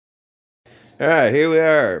Alright, here we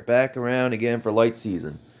are, back around again for light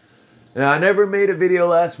season. Now, I never made a video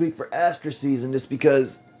last week for Astra season just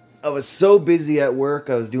because I was so busy at work.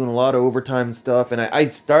 I was doing a lot of overtime and stuff, and I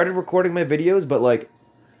started recording my videos, but like,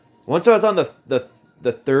 once I was on the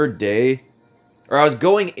third day, or I was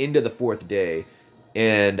going into the fourth day,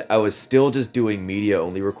 and I was still just doing media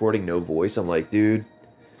only recording, no voice. I'm like, dude,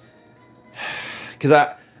 because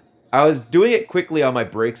I was doing it quickly on my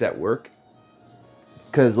breaks at work.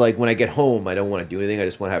 Because, like, when I get home, I don't want to do anything. I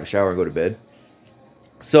just want to have a shower and go to bed.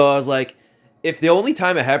 So I was like, if the only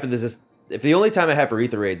time I have for this is... If the only time I have for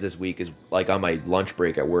Ether Raids this week is, like, on my lunch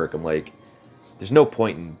break at work, I'm like, there's no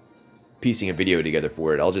point in piecing a video together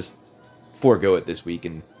for it. I'll just forego it this week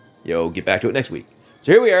and, get back to it next week.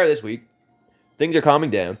 So here we are this week. Things are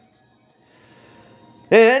calming down.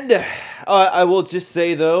 And I will just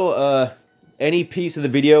say, though, any piece of the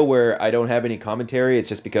video where I don't have any commentary, it's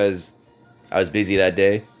just because I was busy that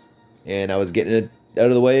day, and I was getting it out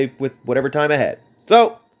of the way with whatever time I had.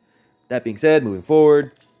 So, that being said, moving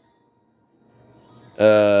forward, who's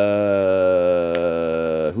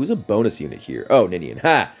a bonus unit here? Oh, Ninian.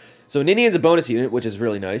 Ha! So Ninian's a bonus unit, which is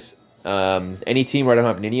really nice. Any team where I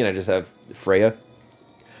don't have Ninian, I just have Freya.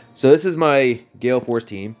 So this is my Gale Force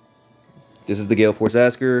team. This is the Gale Force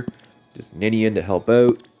Asker. Just Ninian to help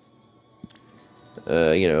out.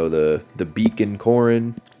 The Beacon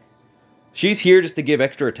Corrin. She's here just to give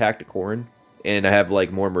extra attack to Corrin, and I have,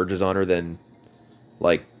 like, more merges on her than,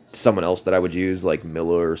 like, someone else that I would use, like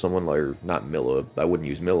Milla or someone, or not Milla. I wouldn't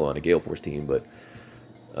use Milla on a Gale Force team, but,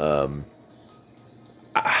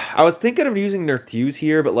 I was thinking of using Nertheus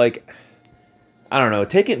here, but, like, I don't know,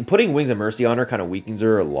 putting Wings of Mercy on her kind of weakens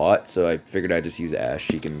her a lot, so I figured I'd just use Ashe.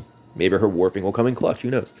 She can, maybe her warping will come in clutch,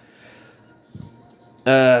 who knows.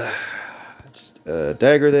 Just a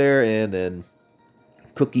dagger there, and then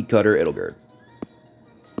Cookie Cutter Edelgard.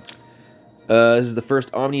 This is the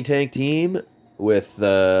first Omni-Tank team with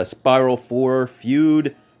Spiral 4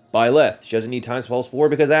 Feud Byleth. She doesn't need Times Pulse 4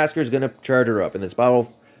 because Asker's going to charge her up. And then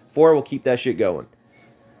Spiral 4 will keep that shit going.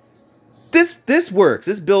 This works.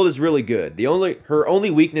 This build is really good. Her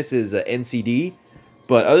only weakness is NCD.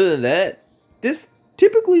 But other than that, this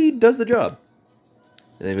typically does the job.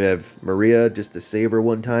 And then we have Maria just to save her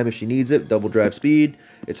one time if she needs it. Double drive speed.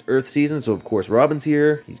 It's Earth season, so of course Robin's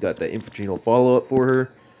here. He's got the infantry follow-up for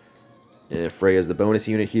her. And Freya's the bonus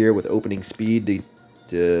unit here with opening speed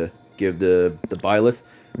to give the Byleth.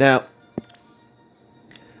 Now,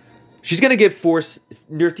 she's going to give force...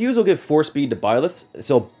 Nertheus will give 4 speed to Byleth,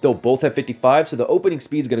 so they'll both have 55, so the opening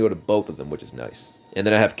speed is going to go to both of them, which is nice. And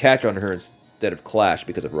then I have Catch on her instead of Clash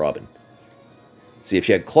because of Robin. See, if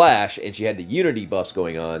she had Clash and she had the Unity buffs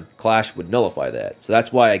going on, Clash would nullify that. So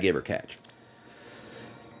that's why I gave her Catch.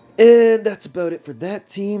 And that's about it for that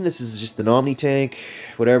team. This is just an Omni-Tank.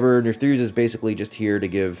 Whatever. Nertheus is basically just here to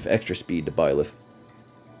give extra speed to Byleth.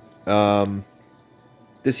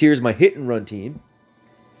 This here is my hit-and-run team.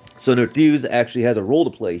 So Nertheus actually has a role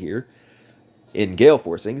to play here in Gale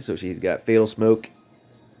Forcing. So she's got Fatal Smoke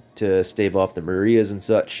to stave off the Marias and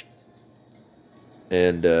such.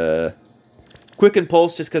 And Quick and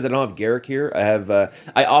Pulse just because I don't have Garrick here.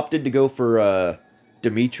 I opted to go for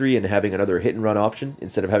Dimitri and having another hit-and-run option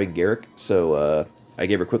instead of having Garrick. So I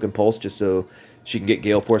gave her Quick and Pulse just so she can get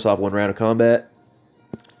Gale Force off one round of combat.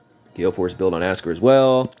 Gale Force build on Asker as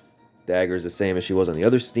well. Dagger is the same as she was on the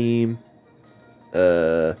other Steam.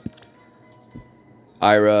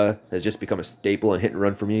 Ira has just become a staple on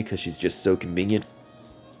hit-and-run for me because she's just so convenient.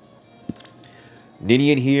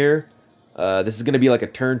 Ninian here. This is going to be like a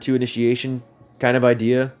turn 2 initiation kind of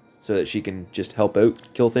idea so that she can just help out,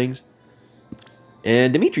 kill things.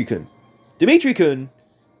 And Dimitri-kun. Dimitri-kun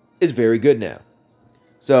is very good now.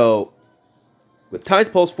 So, with Times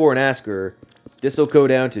Pulse 4 and Asker, this will go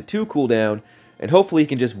down to 2 cooldown, and hopefully he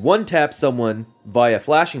can just one-tap someone via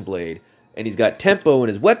Flashing Blade, and he's got tempo and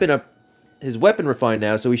his weapon refined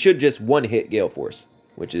now, so he should just one-hit Gale Force,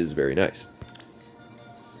 which is very nice.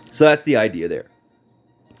 So that's the idea there.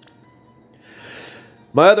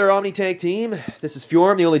 My other Omni-Tank team, this is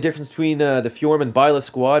Fjorm. The only difference between the Fjorm and Byleth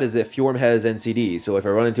squad is that Fjorm has NCD. So if I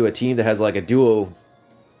run into a team that has like a duo,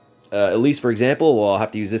 Elise for example, well, I'll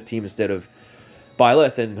have to use this team instead of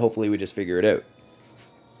Byleth, and hopefully we just figure it out.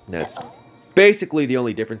 And that's basically the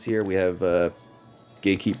only difference here. We have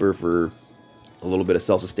Gatekeeper for a little bit of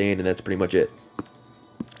self-sustained, and that's pretty much it.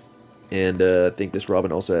 And I think this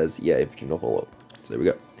Robin also has, infantry no follow-up. So there we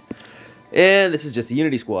go. And this is just the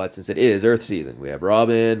Unity squad since it is Earth season. We have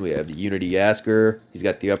Robin, we have the Unity Asker. He's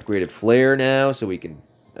got the upgraded Flare now, so he can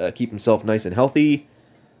keep himself nice and healthy.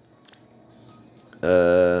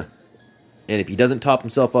 And if he doesn't top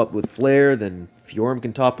himself up with Flare, then Fjorm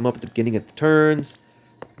can top him up at the beginning of the turns.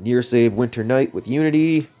 Near save Winter Knight with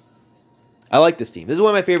Unity. I like this team. This is one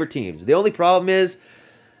of my favorite teams. The only problem is,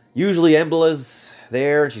 usually Embla's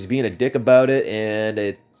there, and she's being a dick about it, and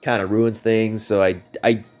it kind of ruins things. So I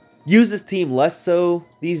use this team less so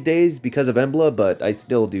these days because of Embla, but I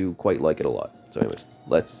still do quite like it a lot. So anyways,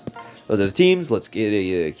 those are the teams. Let's get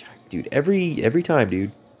a... Dude, every time,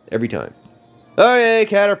 dude. Every time. Okay,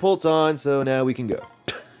 catapult's on, so now we can go.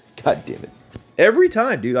 God damn it. Every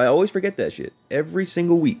time, dude. I always forget that shit. Every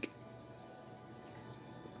single week.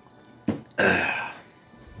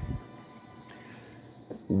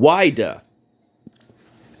 Why the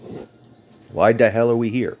hell are we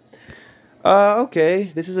here?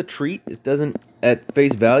 Okay, this is a treat. It doesn't, at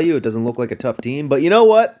face value, it doesn't look like a tough team. But you know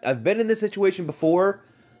what? I've been in this situation before.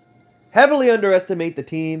 Heavily underestimate the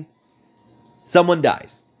team. Someone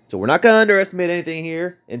dies. So we're not going to underestimate anything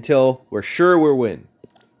here until we're sure we're winning.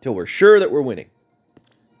 Until we're sure that we're winning.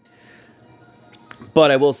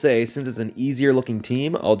 But I will say, since it's an easier looking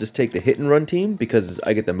team, I'll just take the hit and run team because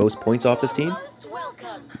I get the most points off this team.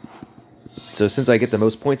 So since I get the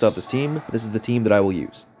most points off this team, this is the team that I will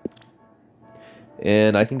use.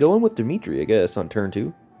 And I can go in with Dimitri, I guess, on turn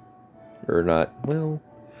 2. Or not. Well,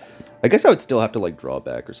 I guess I would still have to, like, draw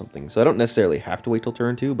back or something. So I don't necessarily have to wait till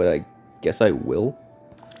turn 2, but I guess I will.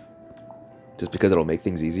 Just because it'll make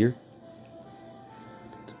things easier.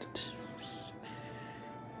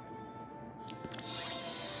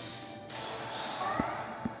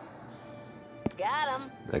 Got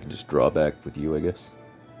him. I can just draw back with you, I guess.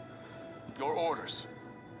 Your orders.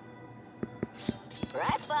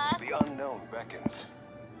 Right, boss. The unknown beckons.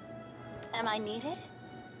 Am I needed?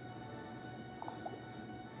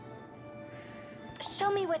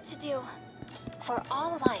 Show me what to do. For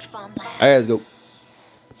all life on land. Alright, let's go.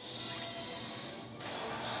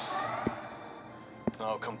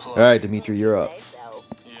 I'll comply. Alright, Dimitri, you're up. So.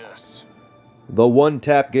 Yes. The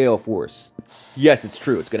one-tap Gale Force. Yes, it's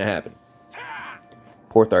true. It's going to happen.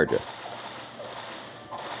 Poor Tharja.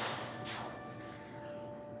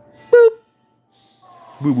 Boop.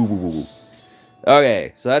 Boo, boo, boo, boo, boo.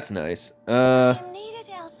 Okay, so that's nice. I'm needed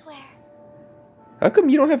elsewhere. How come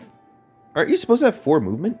you don't have... Aren't you supposed to have 4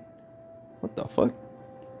 movement? What the fuck?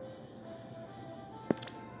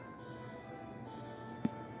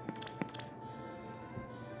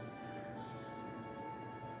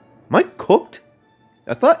 Am I cooked?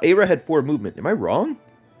 I thought Ara had 4 movement. Am I wrong?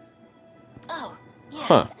 Oh, yes.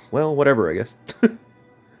 Huh. Well, whatever, I guess.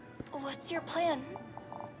 What's your plan?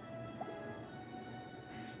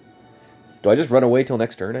 Do I just run away till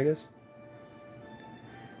next turn, I guess?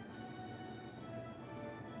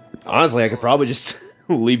 Honestly, I could probably just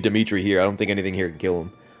leave Dimitri here. I don't think anything here can kill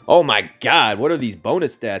him. Oh my god, what are these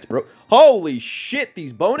bonus stats, bro? Holy shit,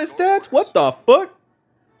 these bonus stats? What the fuck?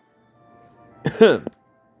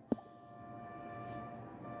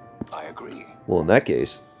 I agree. Well, in that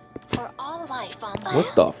case... For all life on land.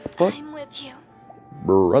 What the fuck? I'm with you.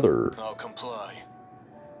 Brother. I'll comply.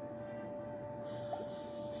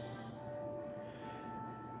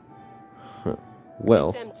 Huh. Well,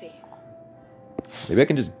 It's empty. maybe I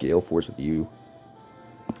can just Gale Force with you.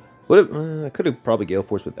 What if, I could have probably Gale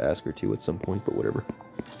Force with Asker too at some point, but whatever.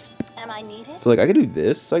 Am I needed? So, like, I could do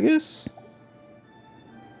this, I guess?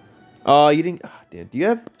 Oh, you didn't... Oh, damn. Do you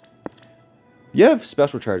have... You have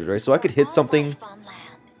special charges, right? So I could hit All something life on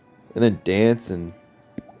land. and then dance and...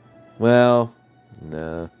 Well,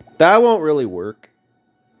 nah. That won't really work.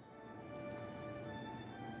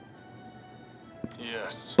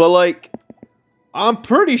 Yes. But, like, I'm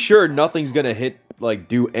pretty sure nothing's gonna hit, like,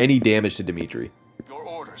 do any damage to Dimitri. Your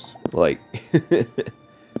orders. Like...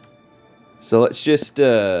 So let's just,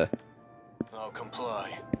 I'll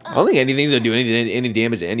comply. I don't think anything's gonna do any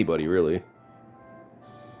damage to anybody, really.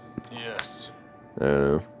 Yes. I don't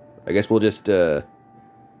know. I guess we'll just, do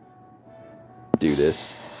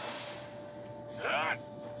this.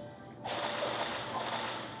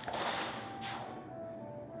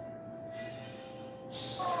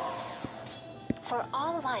 For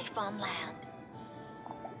all life on land.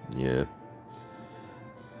 Yeah.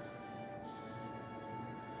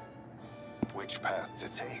 Which path to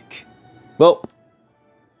take? Well,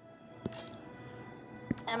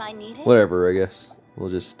 Am I needed? whatever, I guess. We'll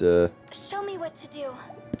just, Show me what to do.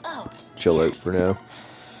 Oh. chill out yes. for now.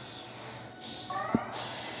 It's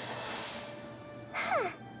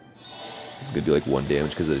gonna do like 1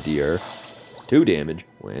 damage because of the DR. 2 damage.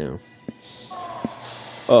 Wow.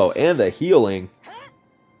 Oh, and the healing.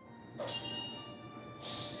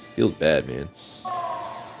 Feels bad, man.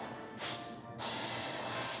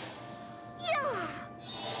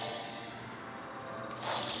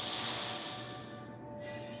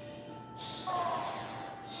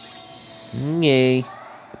 Yay.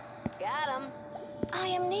 Got him. I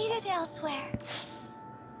am needed elsewhere.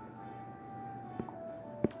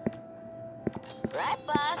 Right,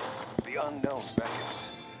 boss. The unknown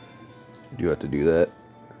beckons. You do have to do that.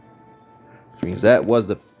 Which means that was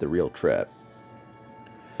the real trap.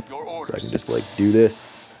 Your So I orders. can just like do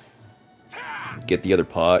this. Get the other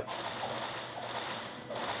pot.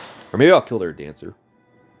 Or maybe I'll kill their dancer.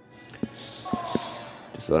 Just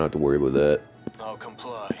so I don't have to worry about that. I'll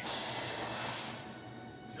comply.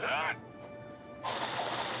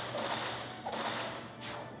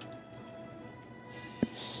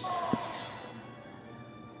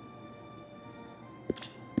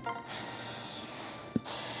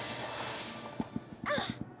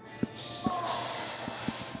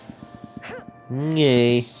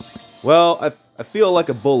 Yay. Well, I feel like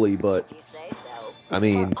a bully, but If you say so. I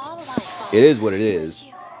mean, For all life on it is what it is.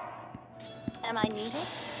 Am I needed?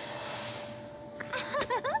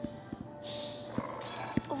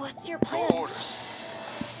 What's your Your plan? orders.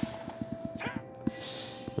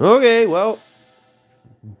 Okay, well,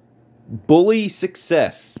 bully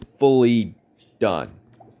success fully done.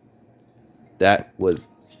 That was...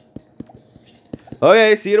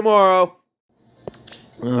 Okay, see you tomorrow.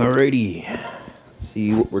 Alrighty. Let's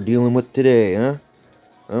see what we're dealing with today, huh?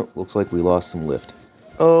 Oh, looks like we lost some lift.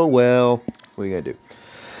 Oh, well. What are you gonna do?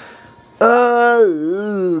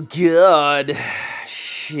 Oh, God.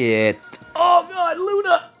 Shit. Oh, God,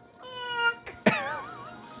 Luna!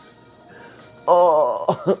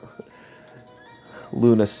 Oh.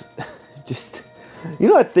 Luna's just... You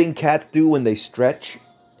know that thing cats do when they stretch?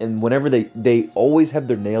 And whenever they always have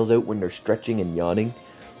their nails out when they're stretching and yawning.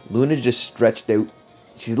 Luna just stretched out.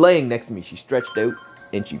 She's laying next to me. She stretched out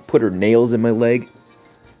and she put her nails in my leg.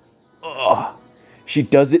 Ugh. She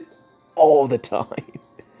does it all the time.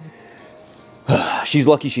 She's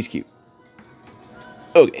lucky she's cute.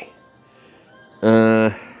 Okay.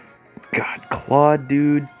 God, Claude,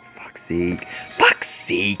 dude. Fuck's sake. Fuck's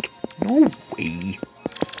sake. No way.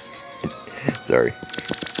 Sorry.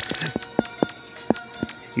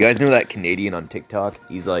 You guys know that Canadian on TikTok?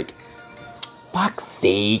 He's like, fuck's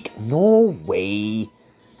sake. No way.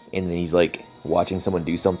 And then he's like watching someone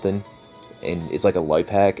do something. And it's like a life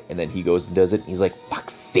hack. And then he goes and does it. And he's like,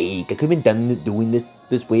 fuck's sake. I could have been doing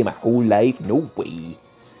this way my whole life. No way.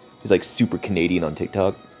 He's like super Canadian on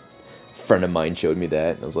TikTok. A friend of mine showed me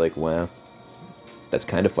that. And I was like, wow. That's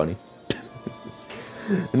kind of funny.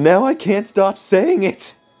 Now I can't stop saying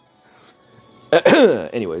it.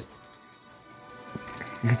 Anyways.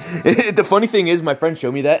 The funny thing is, my friend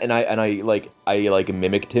showed me that, and I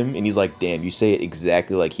mimicked him, and he's like, "Damn, you say it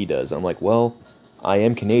exactly like he does." I'm like, "Well, I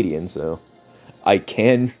am Canadian, so I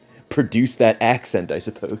can produce that accent, I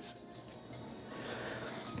suppose."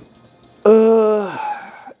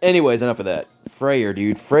 Anyways, enough of that. Freyr,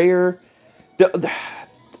 dude, Freyr.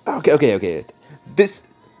 Okay.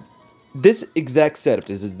 This exact setup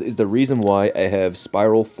is the reason why I have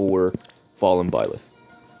Spiral for Fallen Byleth.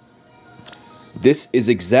 This is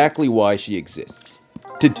exactly why she exists.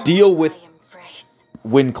 To deal with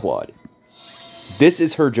Windclawed. This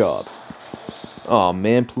is her job. Oh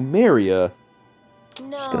man, Plumeria. She's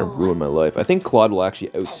gonna ruin my life. I think Claude will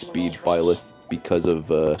actually outspeed Byleth because of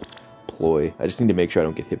Ploy. I just need to make sure I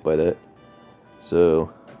don't get hit by that.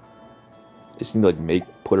 So I just need to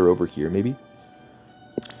like put her over here maybe.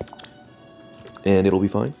 And it'll be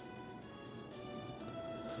fine.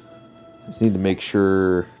 Just need to make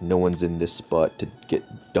sure no one's in this spot to get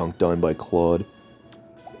dunked on by Claude.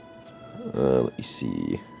 Let me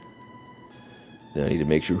see. Then I need to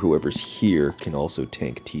make sure whoever's here can also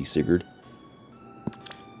tank T. Sigurd.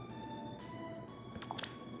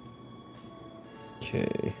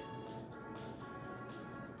 Okay.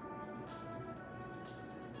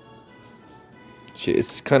 Shit,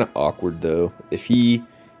 it's kind of awkward though. If he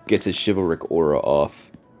gets his chivalric aura off,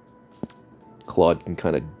 Claude can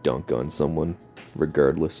kind of dunk on someone,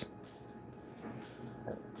 regardless.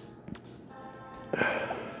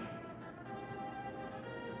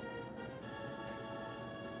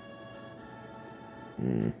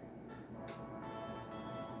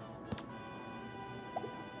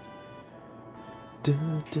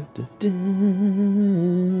 Dun, dun, dun,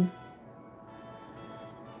 dun.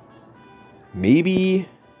 Maybe...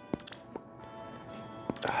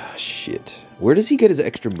 Ah, shit. Where does he get his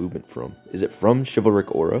extra movement from? Is it from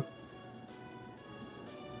Chivalric Aura?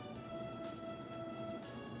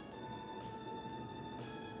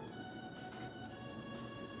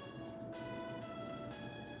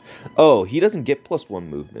 Oh, he doesn't get +1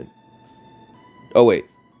 movement. Oh, wait.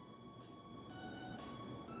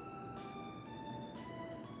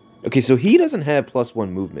 Okay, so he doesn't have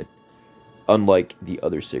 +1 movement. unlike the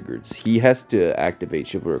other Sigurds. He has to activate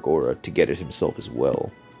Chivalric Aura to get it himself as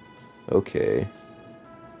well. Okay.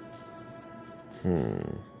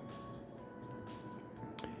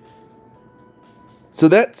 So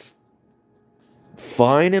that's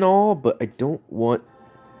fine and all, but I don't want...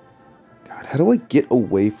 God, how do I get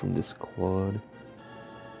away from this Claude?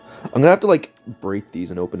 I'm gonna have to, like, break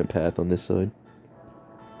these and open a path on this side.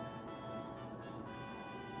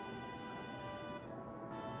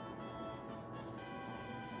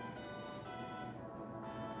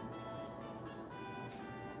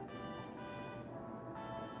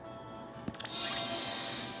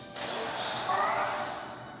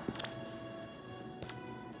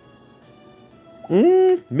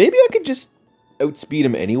 Maybe I could just outspeed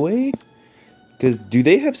him anyway? Because do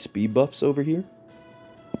they have speed buffs over here?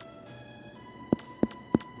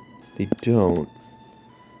 They don't.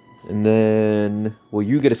 And then... Well,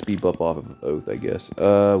 you get a speed buff off of Oath, I guess.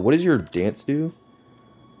 What does your dance do?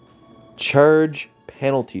 Charge,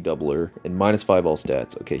 penalty doubler, and -5 all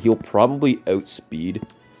stats. Okay, he'll probably outspeed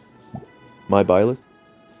my Byleth.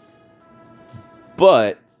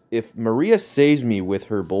 But, if Maria saves me with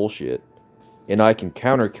her bullshit, and I can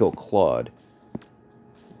counter kill Claude,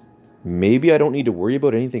 maybe I don't need to worry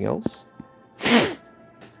about anything else?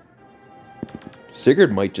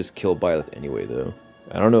 Sigurd might just kill Byleth anyway, though.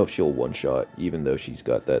 I don't know if she'll one-shot, even though she's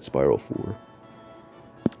got that Spiral 4.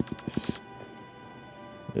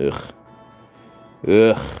 Ugh.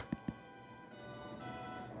 Ugh.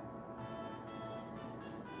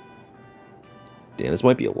 Damn, this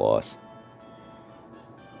might be a loss.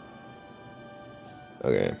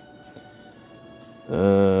 Okay.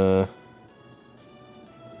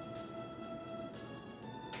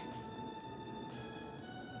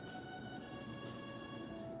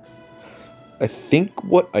 I think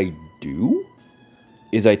what I do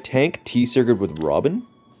is I tank T-Sigurd with Robin,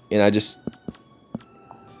 and I just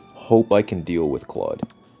hope I can deal with Claude.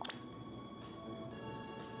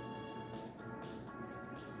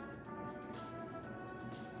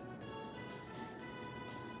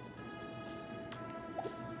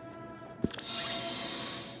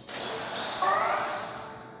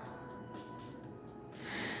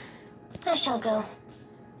 I shall go.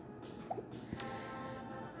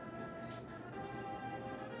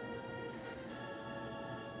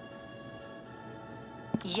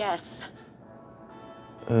 Yes.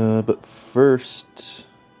 But first...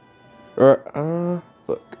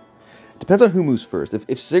 fuck. Depends on who moves first.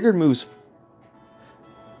 If Sigurd moves...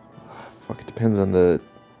 Fuck, it depends on the...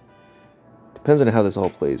 Depends on how this all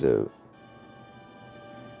plays out.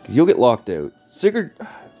 Because you'll get locked out. Sigurd...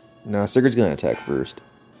 Nah, Sigurd's gonna attack first.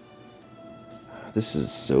 This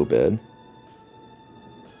is so bad.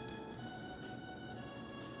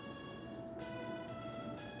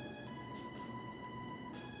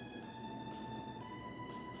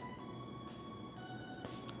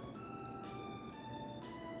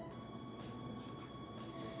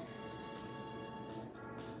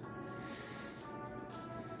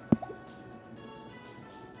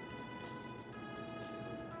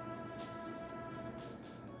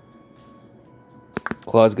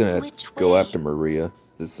 Claude's gonna go after Maria.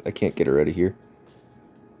 I can't get her out of here.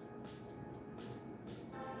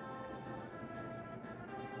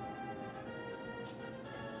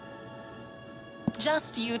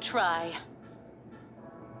 Just you try.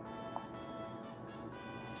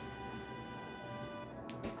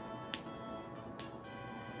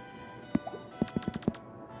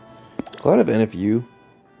 Claude have NFU?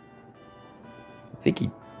 I think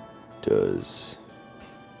he does.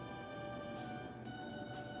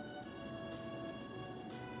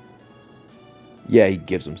 Yeah, he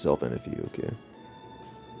gives himself NFU, okay.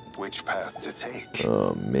 Which path to take?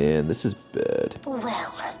 Oh man, this is bad.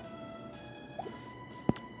 Well.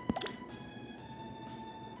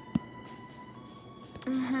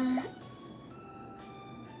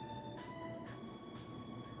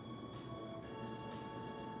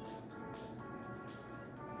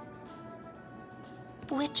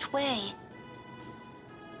 Which way?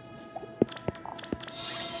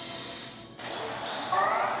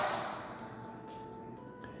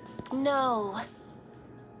 No.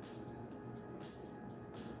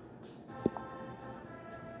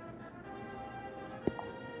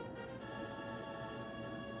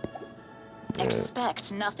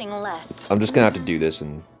 Expect nothing less. I'm just gonna have to do this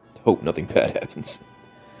and hope nothing bad happens.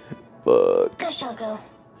 Fuck. I shall go.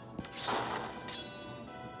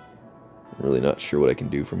 I'm really not sure what I can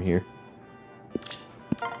do from here.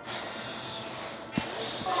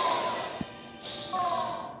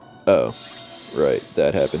 Oh, right,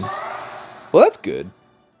 that happens. Well, that's good.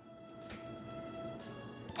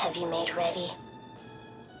 Have you made ready?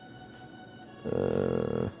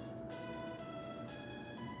 I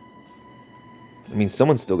mean,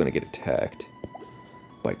 someone's still gonna get attacked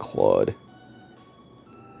by Claude.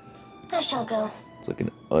 I shall go. It's like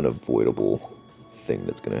an unavoidable thing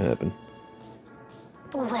that's gonna happen.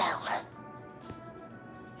 Well.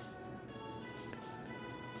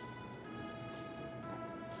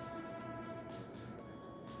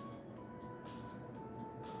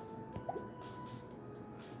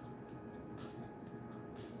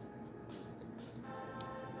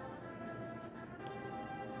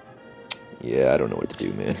 Yeah, I don't know what to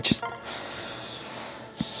do, man. Just...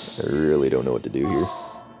 I really don't know what to do here.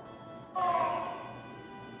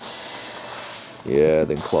 Yeah,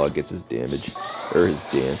 then Claude gets his damage. Or his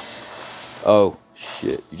dance. Oh,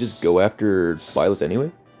 shit. You just go after Byleth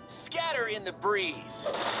anyway? Scatter in the breeze.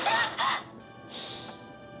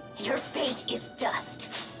 Your fate is dust.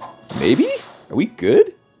 Maybe? Are we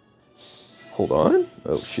good? Hold on.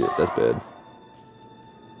 Oh, shit. That's bad.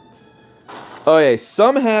 Okay,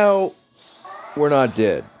 somehow... we're not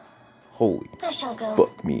dead. Holy I shall go.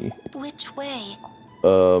 fuck me. Which way?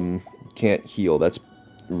 Can't heal. That's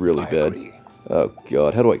really bad. Agree. Oh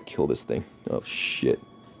god, how do I kill this thing? Oh shit.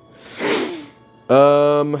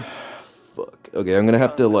 Fuck. Okay, I'm gonna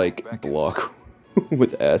have to like block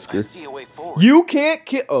with I Asker. see a way forward. You can't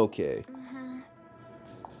kill. Okay.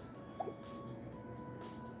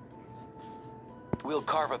 We'll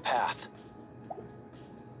carve a path.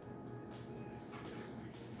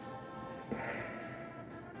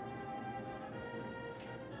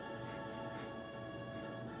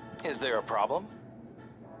 Is there a problem?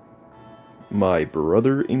 My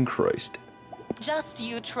brother in Christ. Just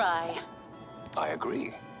you try. I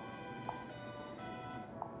agree.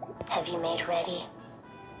 Have you made ready?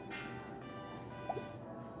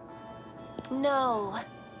 No.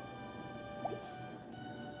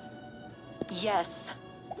 Yes.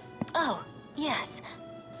 Oh, yes.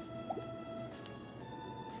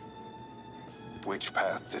 Which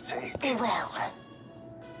path to take? Well.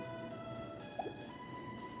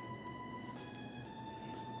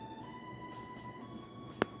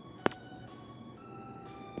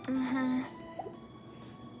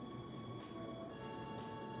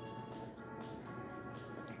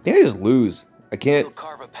 I think I just lose. I can't. We'll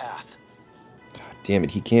carve a path. Damn it,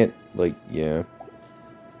 he can't, like, yeah.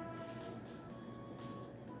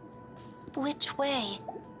 Which way?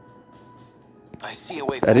 I see a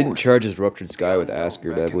way I forward. didn't charge his Ruptured Sky with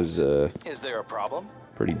Asker. That was a Is there a problem?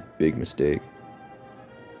 pretty big mistake.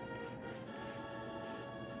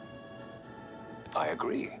 I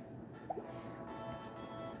agree.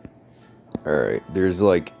 Alright, there's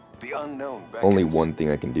like The unknown beckons. only one thing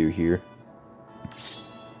I can do here.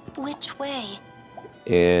 Which way?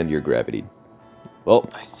 And you're gravitied. Well,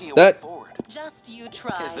 I see a way that... forward. Just you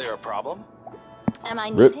try. Is there a problem? Am I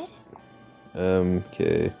Rip. needed?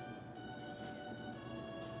 Okay.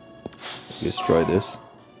 Let's try this.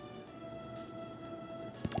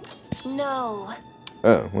 No.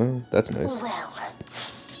 Oh, well, that's nice. Well.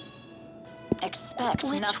 Expect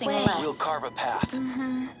Which nothing way? less. We'll carve a path.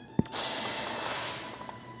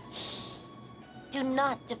 Do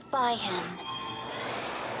not defy him.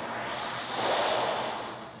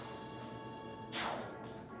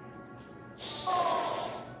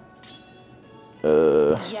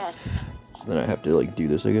 Yes. So then I have to, like, do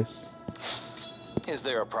this, I guess. Is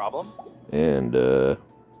there a problem? And,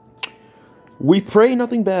 we pray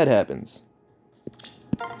nothing bad happens.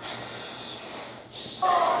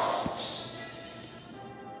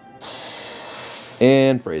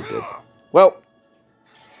 And Freya's dead. Well,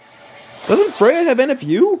 doesn't Freya have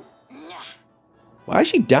NFU? Why is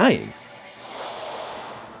she dying?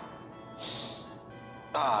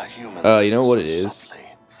 Ah, humans. You know what it is? Softly.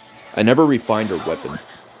 I never refined her weapon.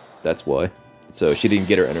 That's why. So she didn't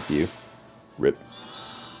get her NFU. Rip.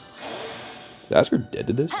 Is Asker dead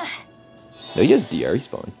to this? No, he has DR. He's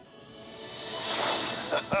fine.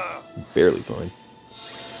 Barely fine.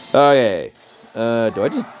 Okay. Do I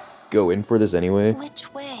just go in for this anyway?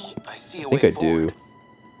 Which way? I see a I way think I forward. do.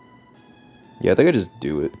 Yeah, I think I just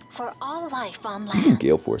do it. For all life on You can land.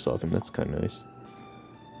 Gale Force off him. That's kind of nice.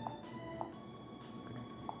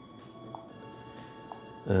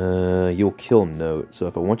 You'll kill Note. So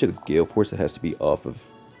if I want you to Gale Force, it has to be off of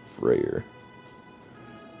Freyr.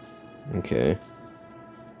 Okay.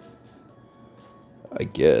 I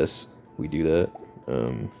guess we do that.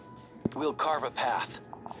 We'll carve a path.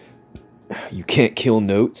 You can't kill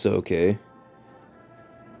Note, so okay.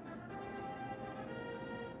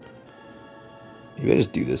 Maybe I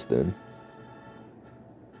just do this then.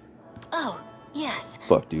 Oh, yes.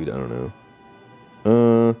 Fuck, dude, I don't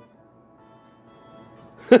know.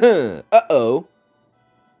 Uh-oh.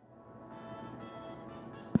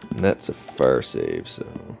 And that's a fire save, so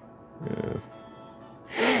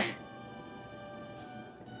yeah.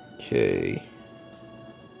 Okay.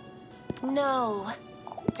 No.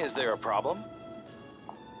 Is there a problem?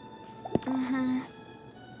 Mm-hmm.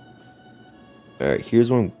 Alright,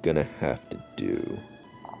 here's what I'm gonna have to do.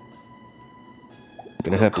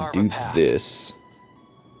 Gonna have to do this.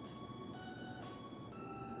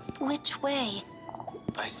 Which way?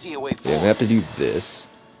 I see a way Yeah, I'm forward. gonna have to do this.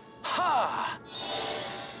 Ha!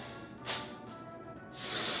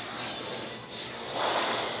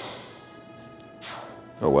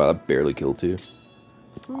 Oh wow, I barely killed two.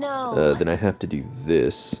 No. Then I have to do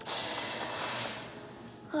this.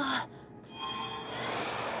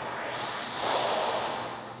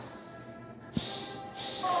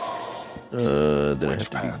 Then I have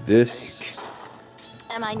to do this.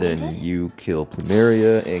 Am I Then needed? you kill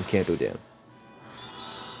Plumeria and can't go down.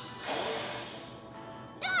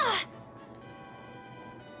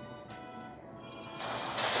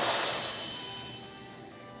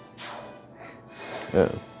 Oh.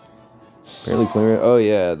 Apparently Plumeria... Oh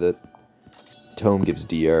yeah, the tome gives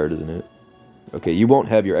DR, doesn't it? Okay, you won't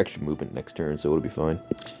have your extra movement next turn, so it'll be fine.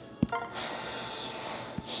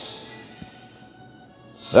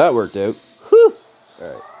 That worked out. Whew!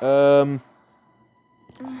 Alright,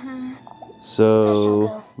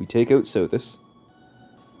 so we take out Sothis.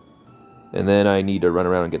 And then I need to run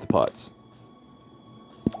around and get the pots.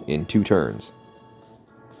 In 2 turns.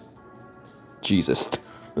 Jesus.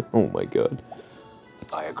 Oh my god.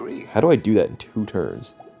 I agree. How do I do that in 2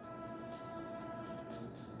 turns?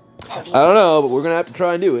 Have you? I don't know, but we're gonna have to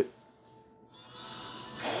try and do it.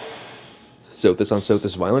 Sothis on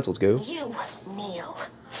Sothis violence, let's go. You kneel.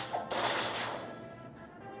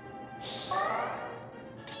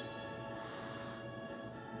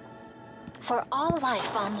 For all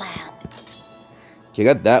life on land. Okay,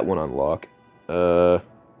 I got that one on lock.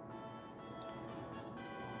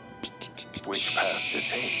 Which path to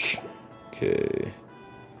take? Okay.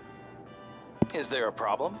 Is there a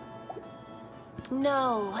problem?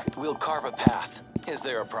 No. We'll carve a path. Is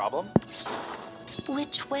there a problem?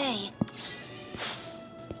 Which way?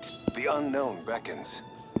 The unknown beckons.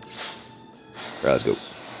 Alright, let's go.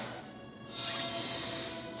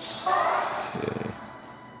 Okay.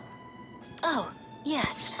 Oh,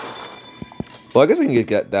 yes. Well, I guess I can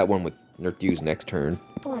get that one with Nertu's next turn.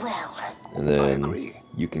 Well, And I then agree.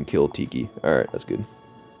 you can kill Tiki. Alright, that's good.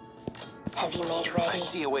 have you made I ready?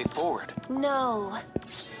 see a way forward. No.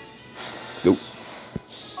 Go.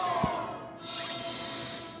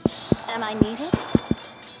 Am I needed?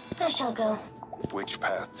 I shall go. Which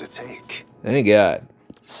path to take? Thank God.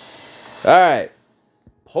 Alright.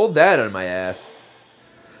 Hold that on my ass.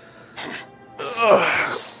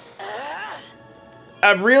 Ugh.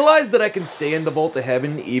 I've realized that I can stay in the Vault of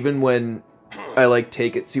Heaven even when I like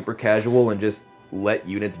take it super casual and just let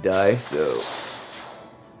units die, so...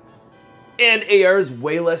 And AR is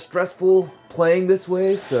way less stressful playing this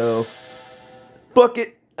way, so... Fuck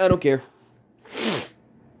it, I don't care.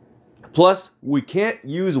 Plus, we can't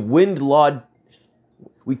use Windclawed...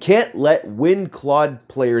 We can't let Windclawed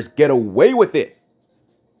players get away with it!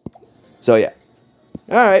 So yeah.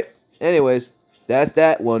 Alright, anyways, that's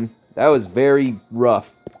that one. That was very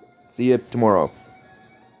rough. See you tomorrow.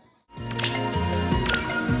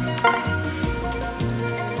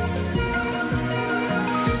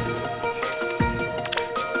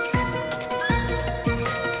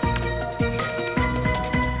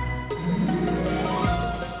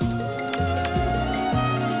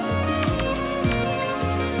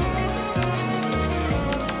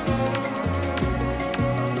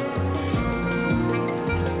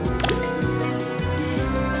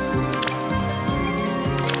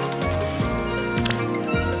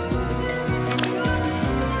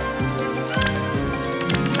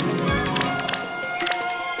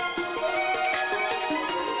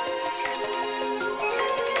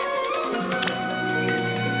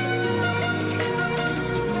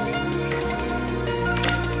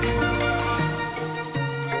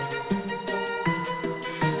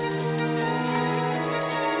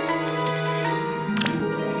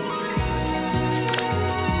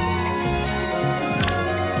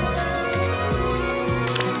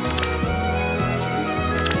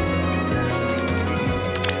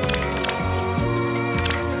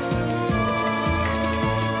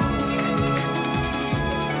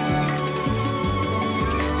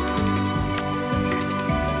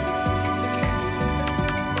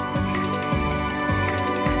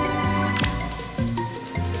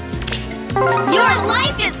 Your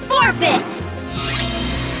life is forfeit!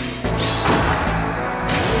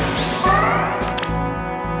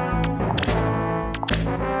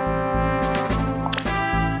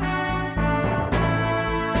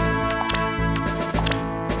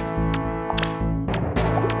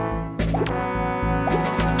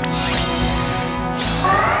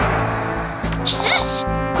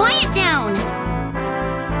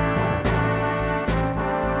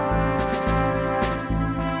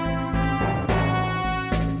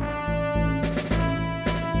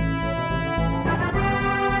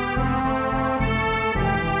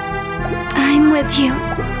 with you.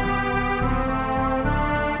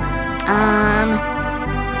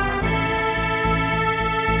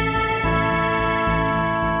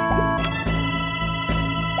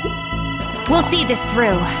 We'll see this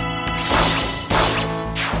through.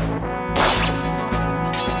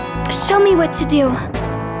 Show me what to do.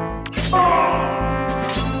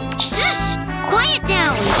 Shush! Quiet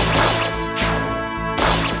down!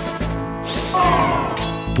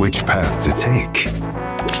 Which path to take?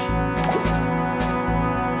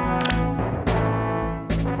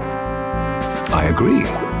 I agree.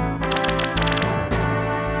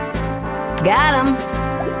 Got him.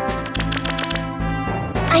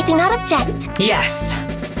 I do not object. Yes.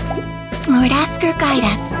 Lord Asker, guide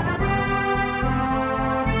us.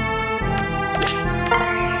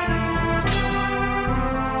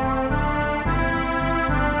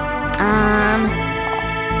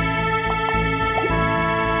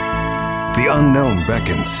 The unknown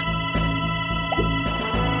beckons.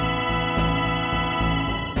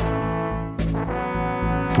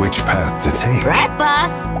 Which path to take? Right,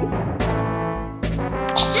 boss.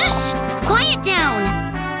 Shush! Quiet down!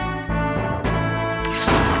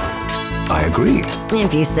 I agree.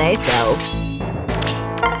 If you say so.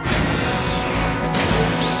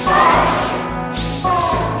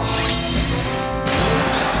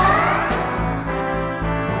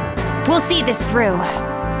 We'll see this through.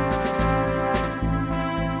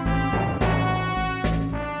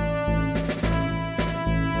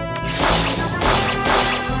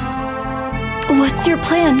 What's your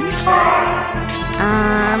plan?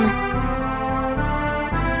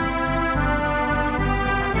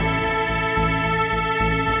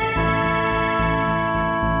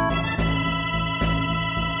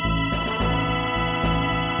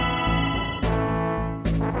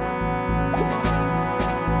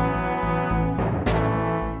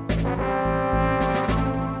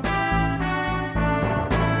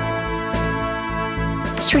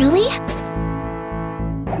 Truly?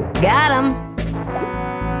 Got him.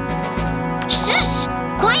 Shush!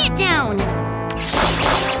 Quiet down!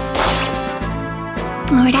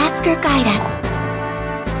 Lord Asker, guide us.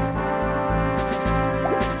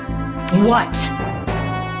 What?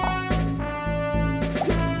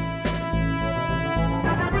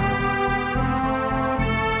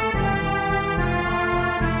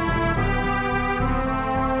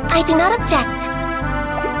 I do not object.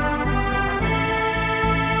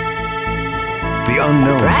 The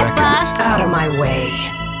unknown Right, beckons. boss? Out of my way.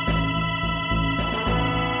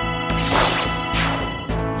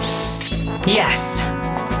 Yes.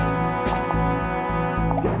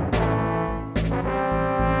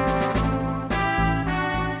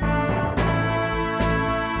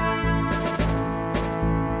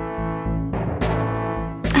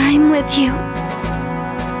 I'm with you.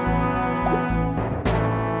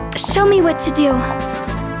 Show me what to do.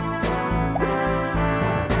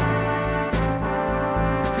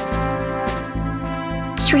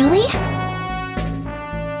 Truly?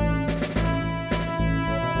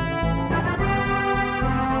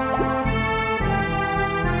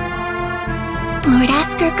 Lord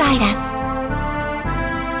Asker, guide us.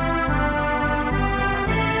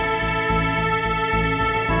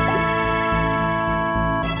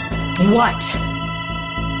 What?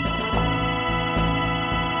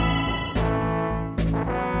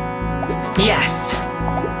 Yes.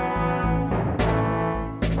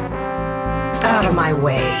 Out of my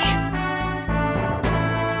way.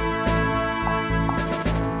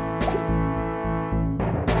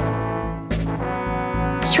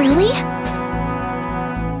 Truly?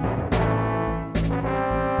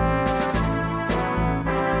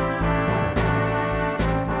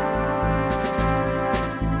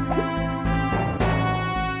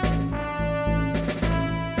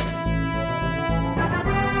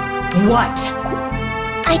 What?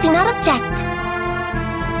 I do not object.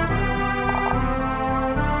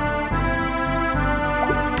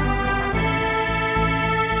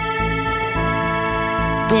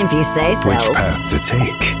 If you say so. Which path to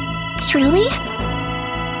take? Truly?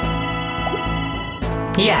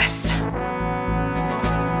 Yes.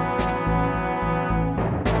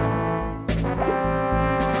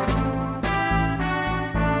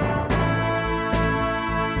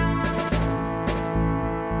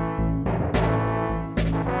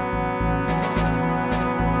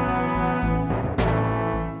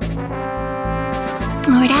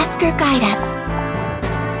 Lord Asker, guide us.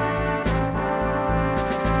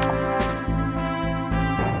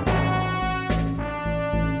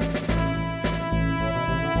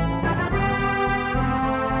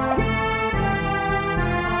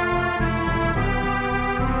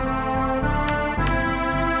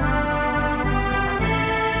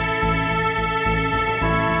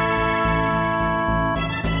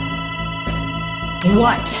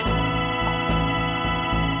 What?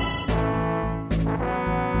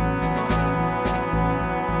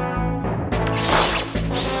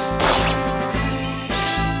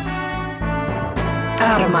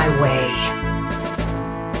 Out of my way.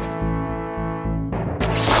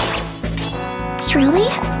 Truly?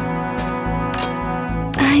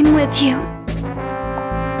 I'm with you.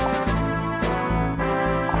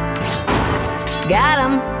 Got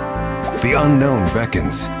him. The unknown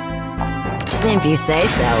beckons. If you say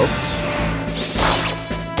so.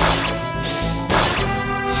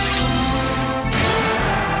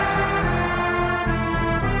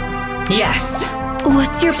 Yes.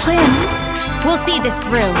 What's your plan? We'll see this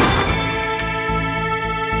through.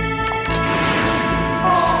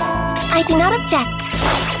 I do not object.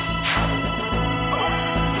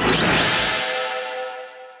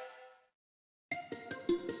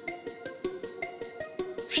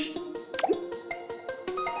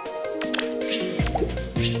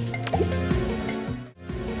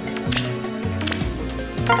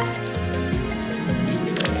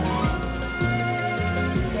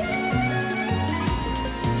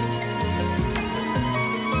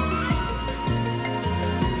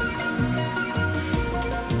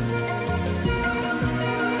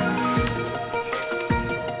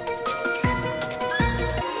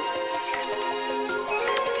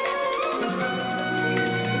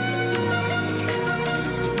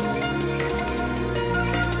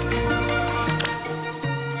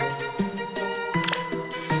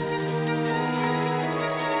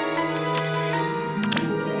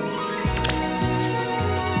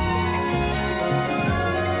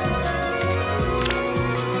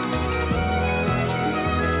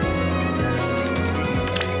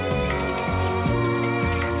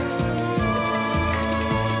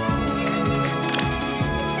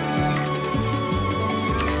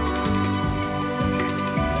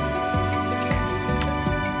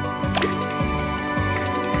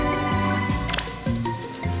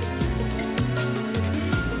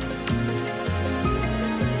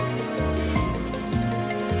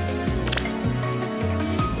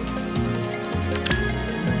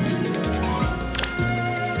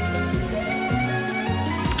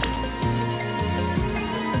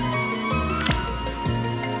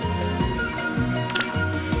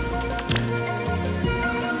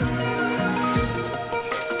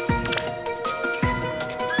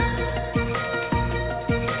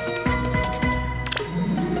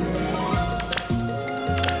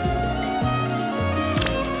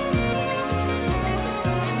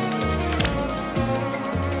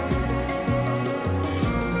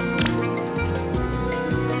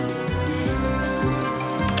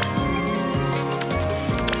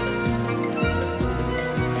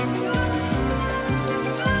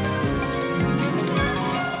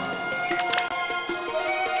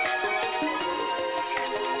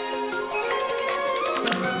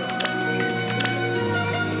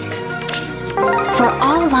 For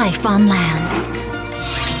all life on land.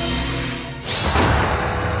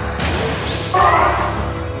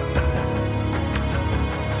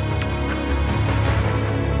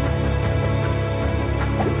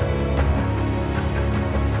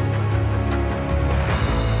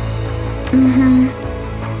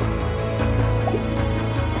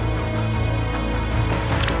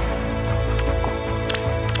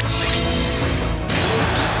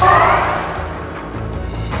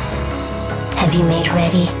 Have you made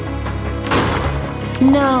ready?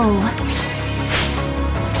 No.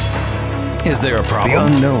 Is there a The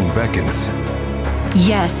problem? unknown beckons.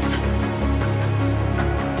 Yes.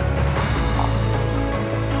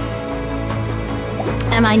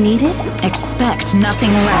 Am I needed? Expect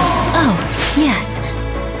nothing less. Oh, yes.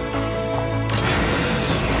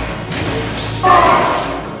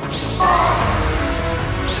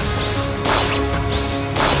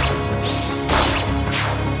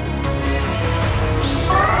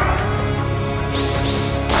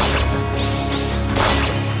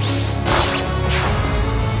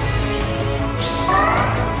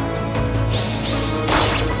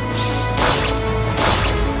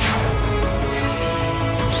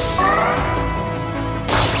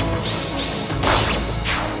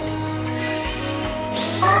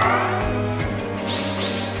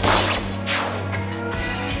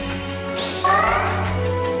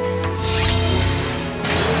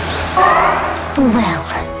 Well.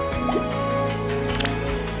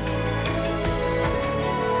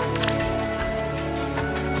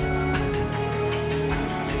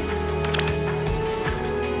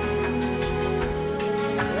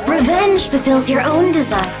 Revenge fulfills your own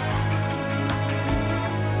desire.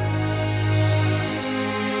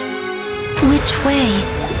 Which way?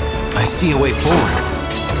 I see a way forward.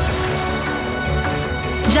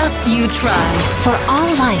 Just you try. For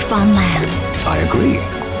all life on land. I agree.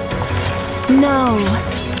 No.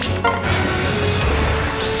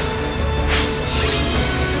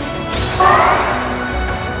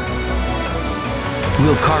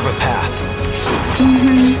 We'll carve a path.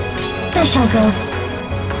 I shall go.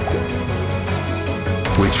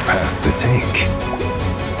 Which path to take?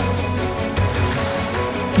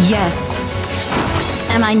 Yes.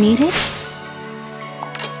 Am I needed?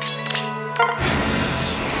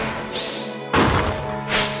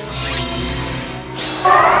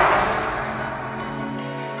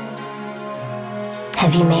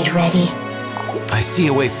 Have you made ready? I see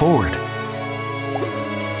a way forward.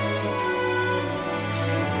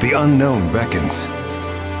 The unknown beckons.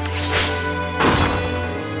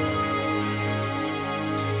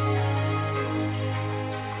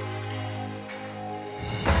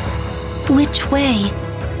 Which way?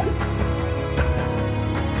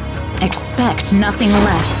 Expect nothing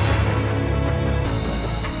less.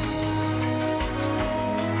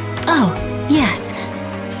 Oh, yes.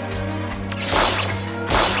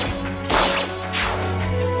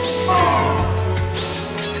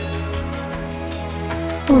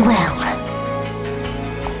 Well.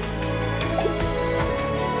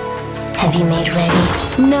 Have you made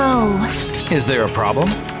ready? No. Is there a problem?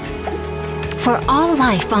 For all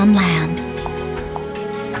life on land.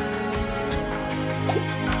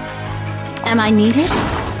 Am I needed?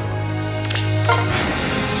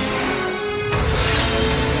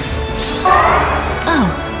 Oh,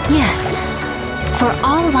 yes. For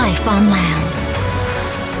all life on land.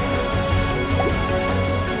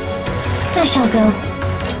 I shall go.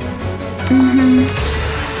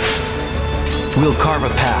 We'll carve a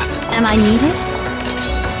path. Am I needed?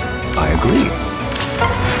 I agree.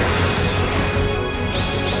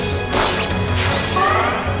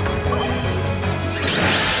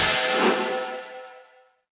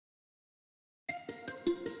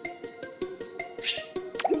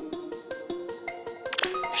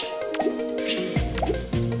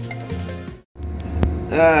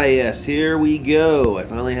 Ah, yes, here we go. I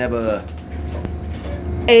finally have a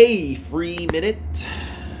free minute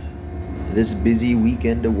this busy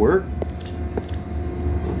weekend of work.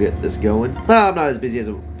 We'll get this going. Well, I'm not as busy as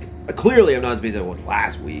clearly I'm not as busy as I was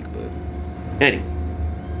last week, but anyway.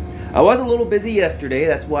 I was a little busy yesterday.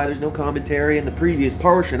 That's why there's no commentary in the previous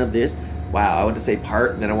portion of this. Wow, I wanted to say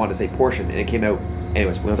part and then I wanted to say portion and it came out.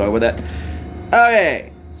 Anyways, we'll talk about that.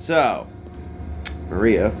 Okay, so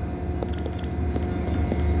Maria.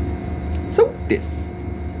 So this.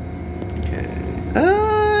 Okay.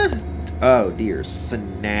 Oh dear,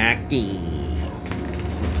 Snacky.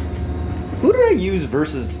 Who did I use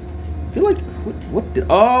versus? I feel like what did?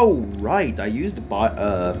 Oh right, I used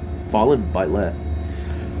Fallen by Left.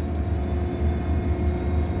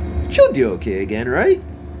 She'll do okay again, right?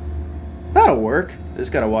 That'll work.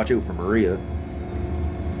 Just gotta watch out for Maria.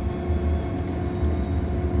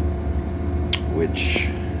 Which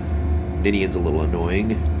Ninian's a little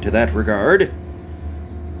annoying to that regard.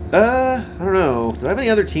 I don't know. Do I have any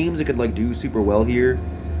other teams that could like do super well here?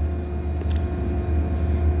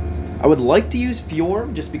 I would like to use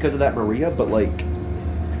Fjorm just because of that Maria, but like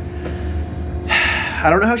I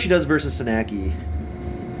don't know how she does versus Sanaki.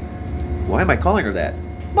 Why am I calling her that?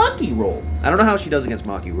 Maki Roll. I don't know how she does against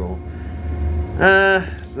Maki Roll.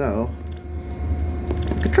 So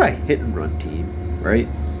I could try hit and run team, right?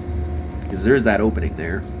 Because there's that opening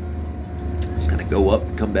there. Just gonna go up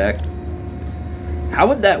and come back. How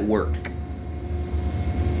would that work?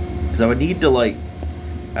 Because I would need to like,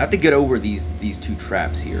 I have to get over these two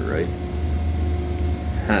traps here, right?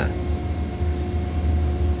 Huh.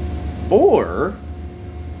 Or,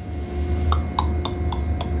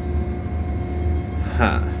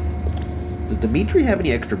 huh. Does Dimitri have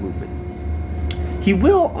any extra movement? He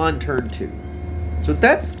will on turn 2. So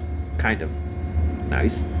that's kind of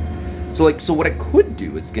nice. So like, so what I could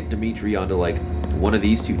do is get Dimitri onto like one of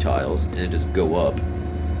these two tiles and then just go up.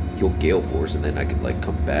 He'll Gale Force and then I could like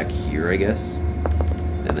come back here, I guess.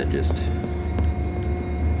 And then just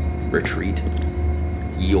retreat.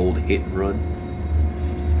 Ye old hit and run.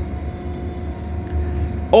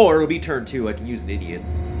 Or it'll be turn 2, I can use an Indian.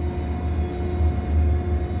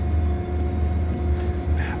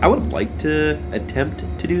 I would like to attempt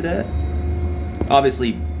to do that.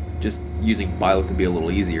 Obviously, just using Byleth would be a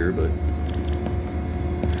little easier, but...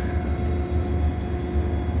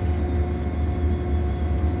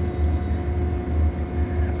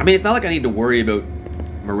 I mean, it's not like I need to worry about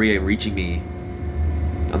Maria reaching me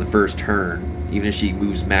on the first turn. Even if she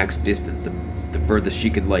moves max distance, the furthest she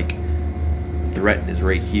could, like, threaten is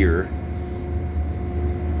right here.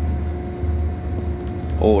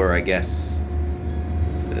 Or, I guess,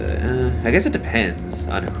 I guess it depends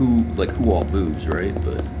on who all moves, right?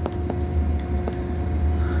 But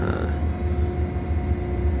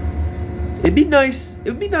it'd be nice.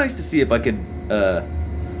 It would be nice to see if I could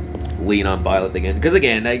lean on Byleth again, because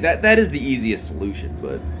again, like, that is the easiest solution.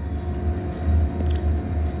 But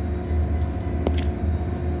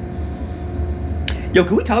yo,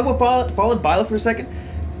 can we talk about Fallen Byleth for a second?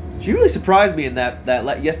 She really surprised me in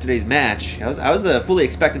that yesterday's match. I was fully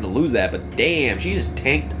expecting to lose that, but damn, she just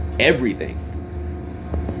tanked everything.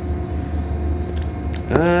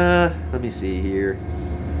 Let me see here.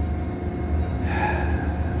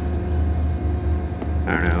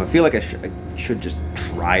 I don't know. I feel like I should just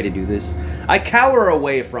try to do this. I cower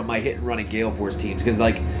away from my hit and run and Gale Force teams because,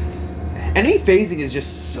 like, enemy phasing is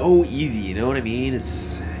just so easy. You know what I mean?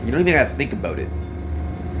 It's, you don't even gotta think about it.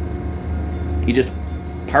 You just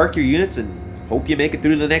park your units and hope you make it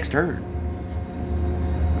through to the next turn.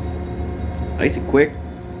 Nice and quick.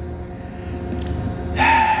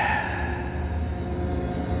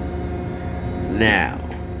 Now,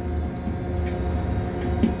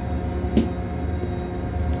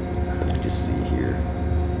 let me just see here.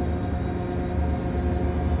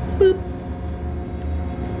 Boop.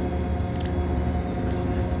 What's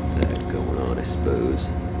that going on, I suppose?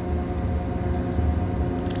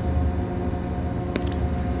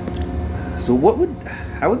 So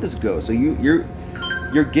how would this go? So your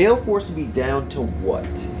Gale Force would be down to what?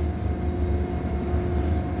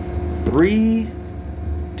 3,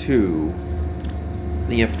 2.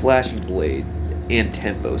 Then you have Flashing Blades and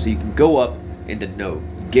Tempo, so you can go up into Note,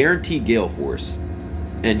 guarantee Gale Force,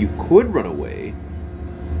 and you could run away.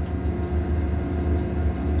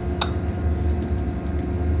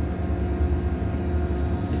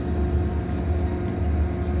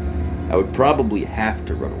 I would probably have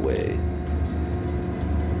to run away.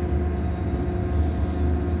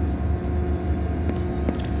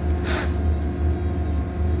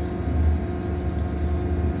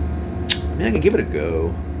 I can give it a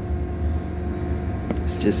go.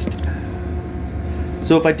 It's just...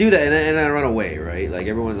 So if I do that and I run away, right? Like,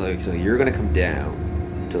 everyone's like, so you're going to come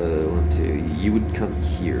down to 1, 2. You would come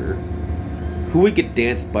here. Who would get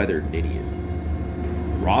danced by their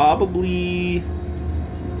Nidian? Probably...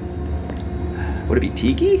 Would it be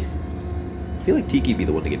Tiki? I feel like Tiki would be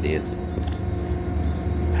the one to get danced.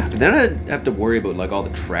 But then I'd have to worry about, like, all the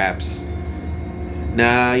traps.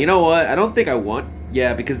 Nah, you know what? I don't think I want...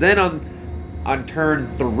 Yeah, because then on turn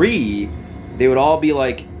 3, they would all be,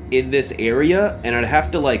 like, in this area, and I'd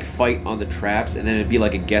have to, like, fight on the traps, and then it'd be,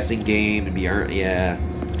 like, a guessing game, and be... Yeah.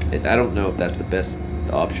 I don't know if that's the best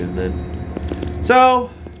option, then.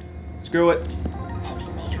 So, screw it.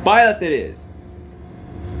 Byleth it is.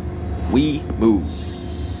 We move.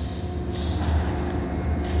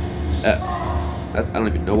 I don't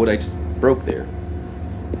even know what I just broke there.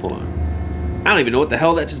 Hold on. I don't even know what the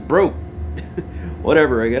hell that just broke.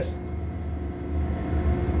 Whatever, I guess.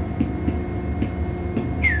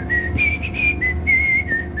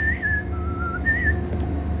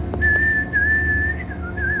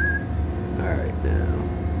 Alright, now.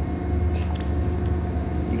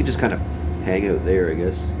 You can just kind of hang out there, I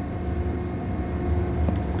guess.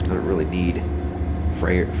 I don't really need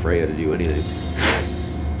Freya to do anything.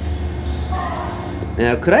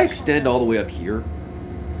 Now, could I extend all the way up here?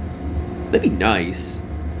 That'd be nice.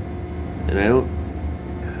 And I don't...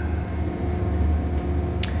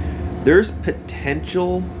 There's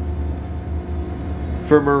potential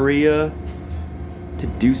for Maria to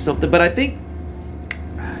do something, but I think...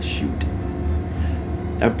 shoot.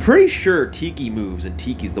 I'm pretty sure Tiki moves, and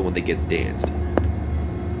Tiki's the one that gets danced.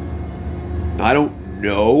 I don't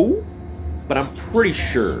know, but I'm pretty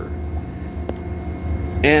sure.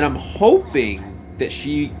 And I'm hoping that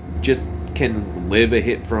she just can live a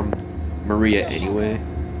hit from Maria anyway.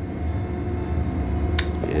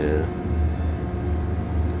 Yeah.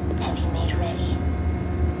 Have you made ready?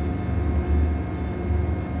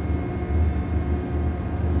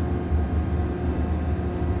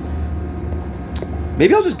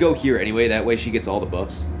 Maybe I'll just go here anyway. That way she gets all the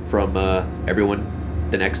buffs from everyone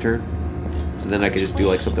the next turn. So then I could just do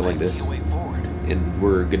like something like this. And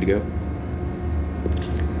we're good to go.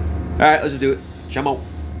 Alright, let's just do it. Come on.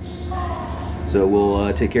 So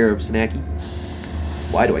we'll take care of Snacky.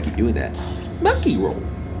 Why do I keep doing that? Monkey roll.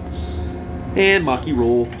 And Monkey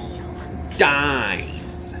roll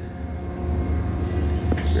dies.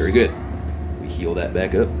 Very good. We heal that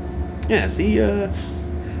back up. Yeah, see, oh,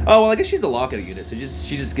 well, I guess she's the lockout unit, so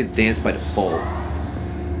she just gets danced by default.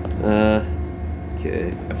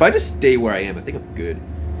 Okay. If I just stay where I am, I think I'm good.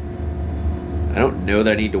 I don't know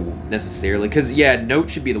that I need to necessarily... Because, yeah, Note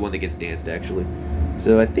should be the one that gets danced, actually.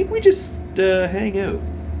 So I think we just hang out.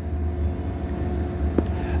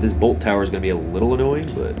 This bolt tower is going to be a little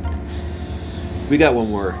annoying, but we got one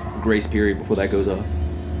more grace period before that goes off.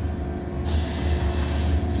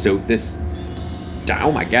 So this...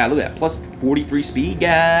 Oh my god, look at that. Plus 43 speed.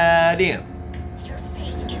 God damn. Your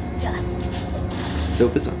fate is dust.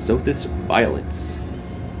 Soak this on Soak this violence.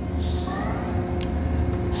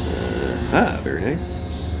 Very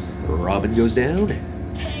nice. Robin goes down.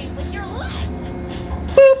 Pay with your life.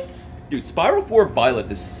 Boop! Dude, Spiral 4 Byleth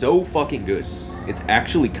is so fucking good. It's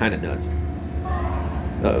actually kind of nuts.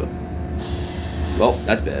 Uh-oh. Well,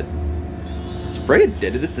 that's bad. Is Freya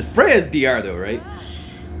dead to this? Freya's DR though, right?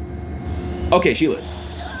 Okay, she lives.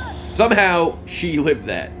 Somehow, she lived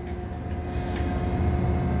that.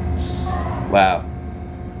 Wow.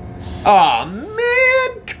 Aw,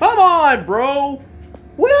 man! Come on, bro!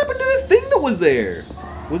 What happened to the thing that was there?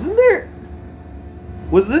 Wasn't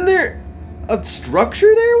there a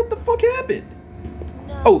structure there? What the fuck happened?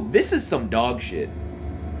 No. Oh, this is some dog shit.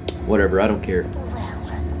 Whatever, I don't care.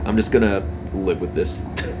 Well, I'm just gonna live with this.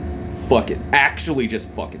 Fuck it. Actually, just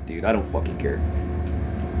fuck it, dude. I don't fucking care.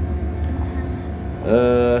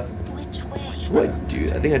 which way? What,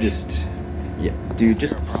 dude? I think I just... Yeah, dude,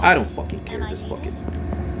 just... I don't fucking care. Am I Just fuck it.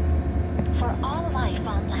 needed? For all life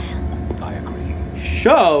on land. I agree.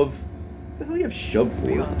 Shove? What the hell do you have shove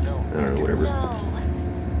for? I don't know, whatever. No.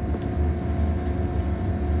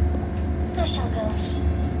 This shall go.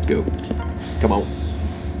 Let's go. Come on.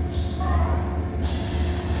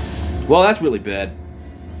 Well, that's really bad.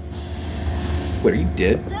 Wait, are you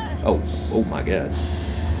dead? Oh my god.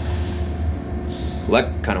 Well,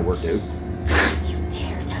 that kind of worked out. You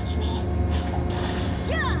dare touch me?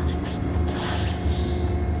 Yeah.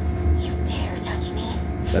 You dare touch me?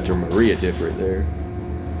 That's a Maria diff right there.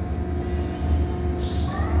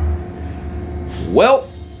 Well,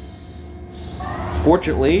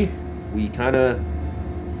 fortunately, we kind of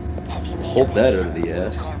Have you made pulled a that ready? out of the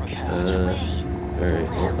ass. Which way? Alright,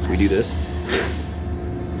 well, we do this.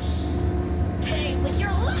 Pay with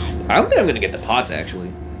your life. I don't think I'm going to get the pots,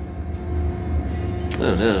 actually. I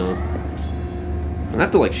don't know. I'm going to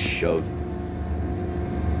have to, like, shove.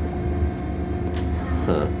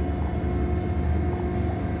 Huh.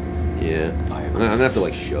 Yeah. I'm going to have to,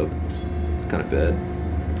 like, shove. It's kind of bad.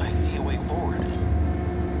 I see a way forward.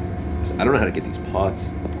 I don't know how to get these pots.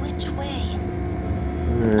 Which way?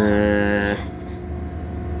 Uh, Yes.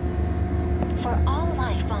 For all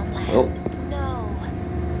life on land. well,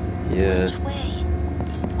 No. yeah. Which way?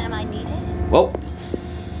 Am I needed? Well,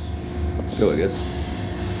 let's go, I guess.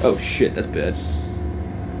 Oh, shit, that's bad.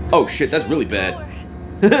 Oh, shit, that's really bad.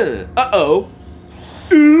 Uh-oh.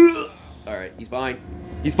 Alright, he's fine.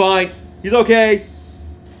 He's fine. He's okay.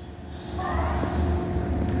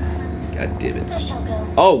 God damn it. This shall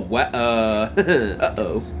go. Oh, what?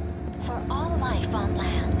 Uh-oh. For all life on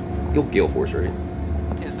land. You'll Gale Force, right?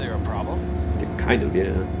 Is there a problem? Yeah, kind of,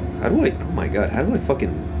 yeah. How do I... Oh my god, how do I fucking...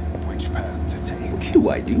 Which path to take? What do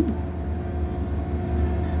I do?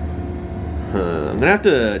 I'm gonna have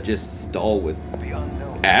to just stall with The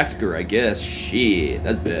unknown. Asker, I guess. Shit,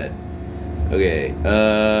 that's bad. Okay, I'm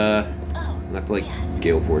Oh. gonna have to, like, Yes.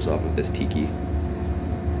 Gale Force off of this Tiki.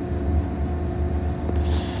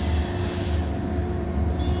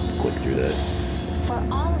 Just click through that. For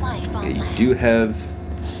all life on Okay, you land. do have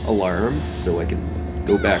alarm, so I can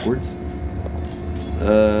go backwards.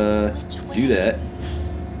 Do that,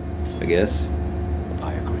 I guess.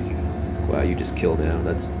 I agree. Wow, you just kill now.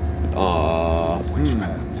 That's... Aww. Which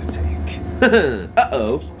path to take?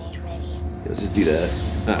 Uh-oh. Be made ready. Let's just do that.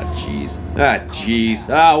 Ah, jeez. Ah, jeez.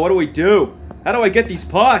 Ah, what do we do? How do I get these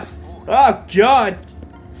pots? Oh, God.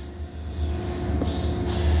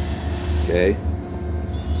 Okay.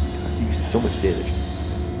 God, you do so much damage.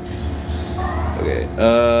 Okay,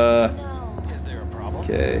 No. Is there a problem?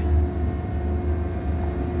 okay.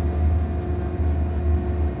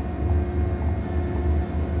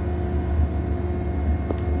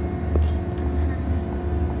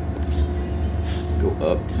 Go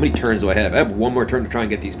up. How many turns do I have? I have one more turn to try and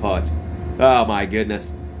get these pots. Oh my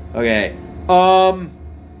goodness. Okay. Well.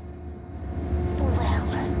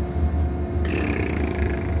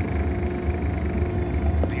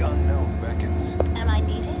 The unknown beckons. Am I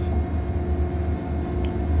needed?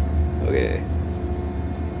 Okay.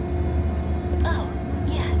 Oh,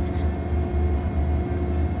 yes.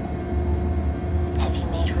 Have you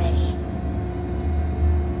made ready?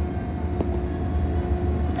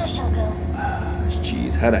 This shall go.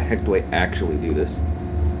 Jeez, how the heck do I actually do this?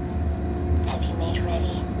 Have you made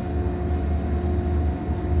ready?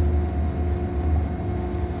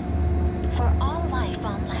 For all life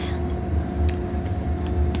on land.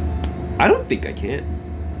 I don't think I can.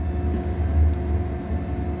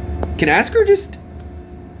 Can Asker just...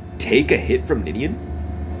 take a hit from Nidian?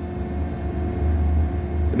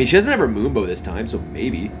 I mean, she doesn't have her Moonbow this time, so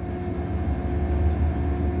maybe.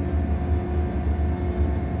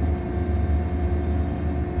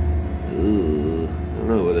 Ugh, I don't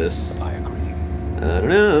know with this. I agree. I don't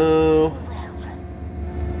know.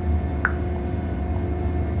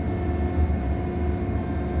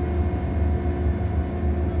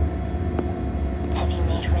 Have you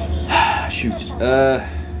made ready? Shoot.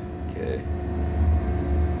 Okay.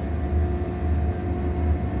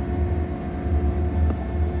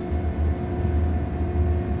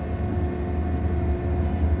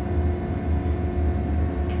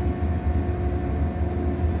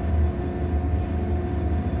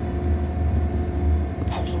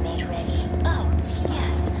 Have you made ready? Oh,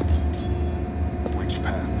 yes. Which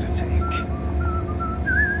path to take?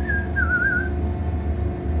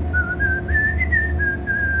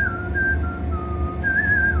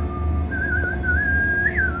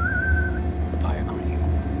 I agree.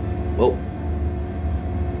 Well.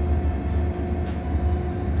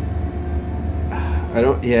 I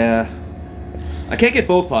don't, yeah. I can't get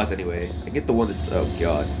both pots anyway. I get the one that's, oh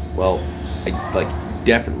god. Well, I, like,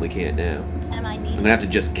 definitely can't now. Am I I'm needed? gonna have to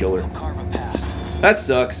just kill her. We'll carve a path. That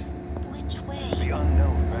sucks. Which way? The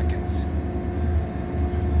unknown beckons.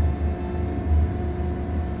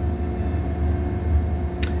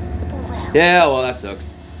 Well, Yeah, well, that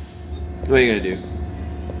sucks. What are you gonna do?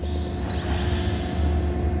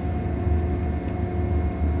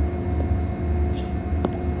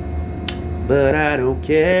 But I don't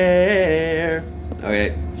care.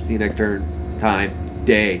 Okay, see you next turn. Time.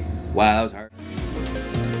 Day. Wow, that was hard.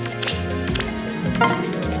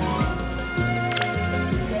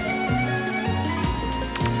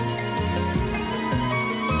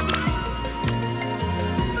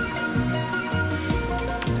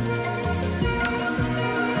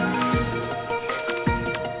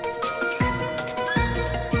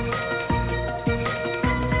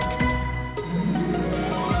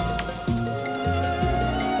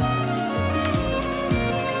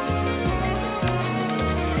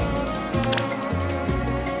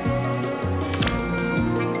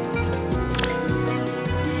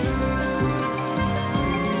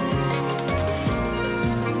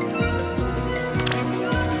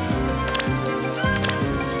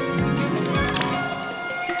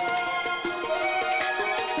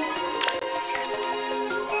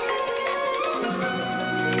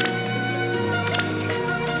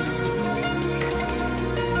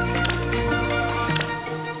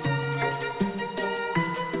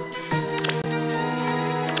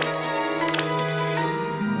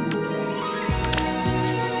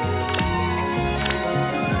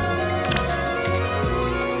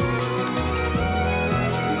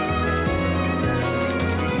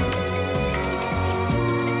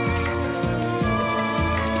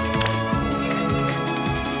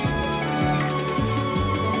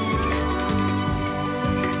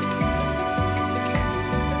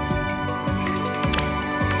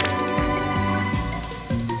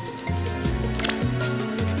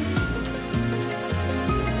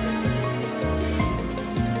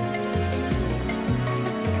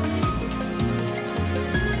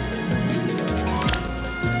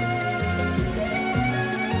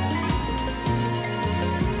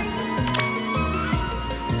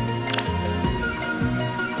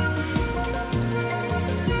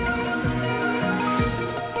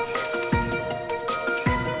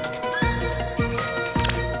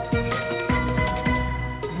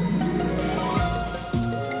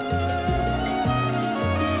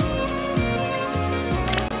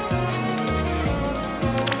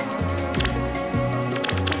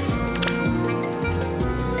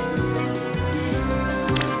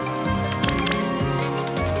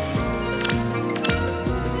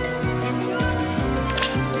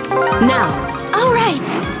 Now. All right.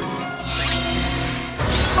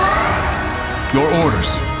 Your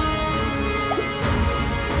orders.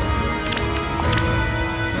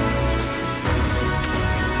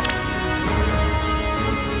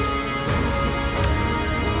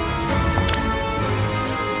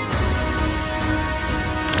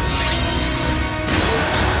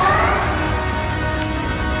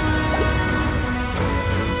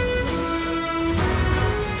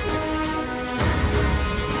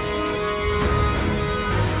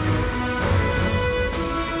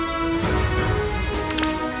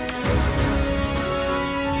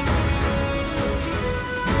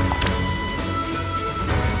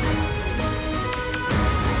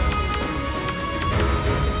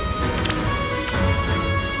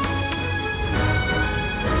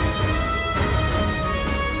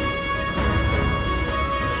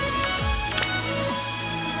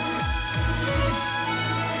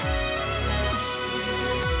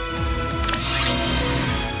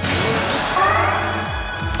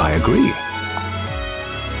 agree.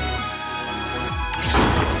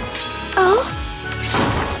 Oh?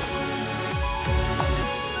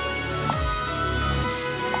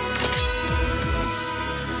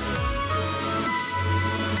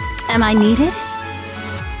 Am I needed?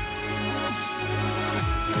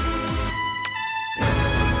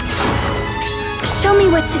 Show me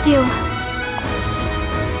what to do.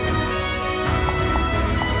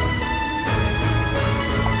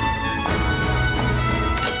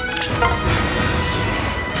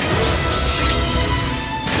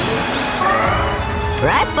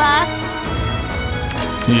 Right, boss?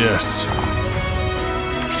 Yes.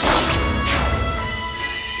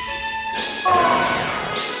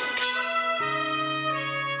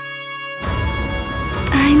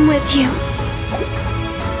 I'm with you.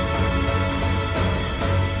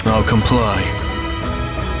 I'll comply.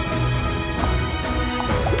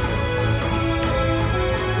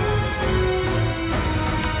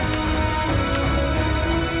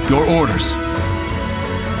 Your orders.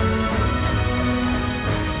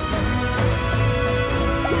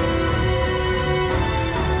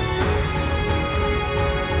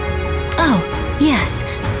 Oh, yes.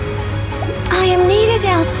 I am needed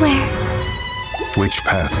elsewhere. Which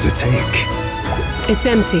path to take? It's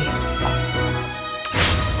empty.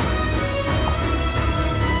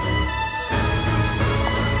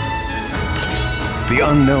 The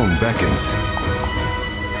unknown beckons.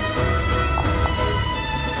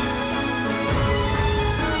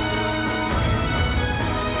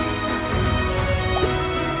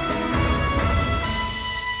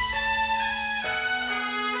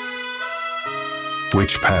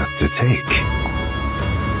 Which path to take?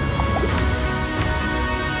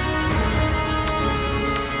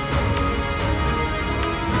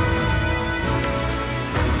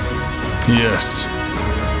 Yes.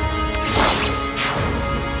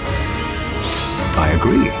 I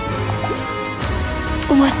agree.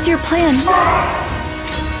 What's your plan?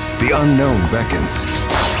 The unknown beckons.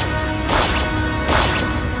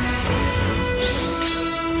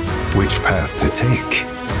 Which path to take?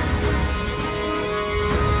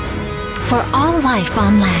 For all life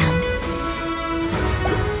on land.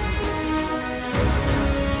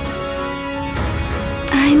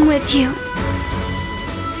 I'm with you.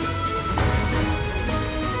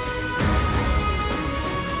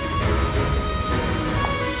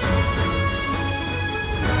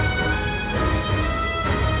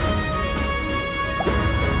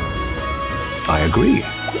 I agree.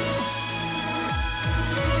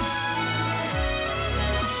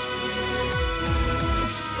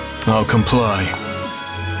 I'll comply.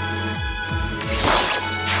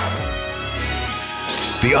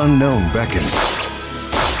 The unknown beckons.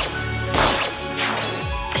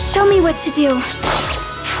 Show me what to do.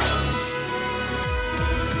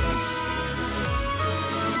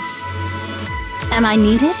 Am I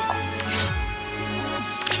needed?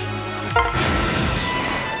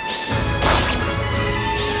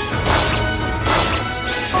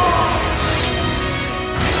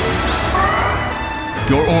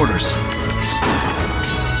 Your orders.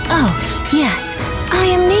 Oh, yes. I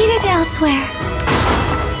am needed elsewhere.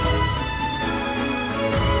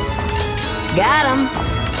 Got him.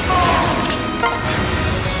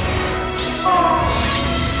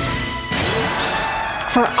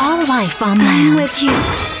 For all life on land. I'm with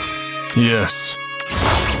you. Yes.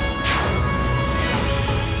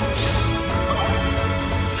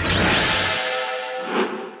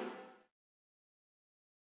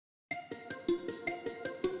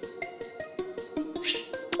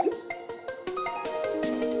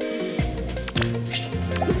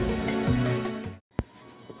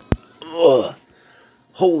 Ugh.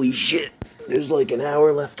 Holy shit. There's like an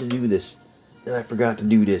hour left to do this. And I forgot to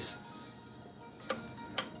do this.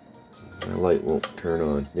 My light won't turn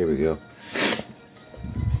on. There we go.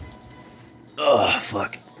 Ugh,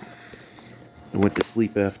 fuck. I went to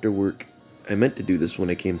sleep after work. I meant to do this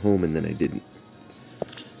when I came home and then I didn't.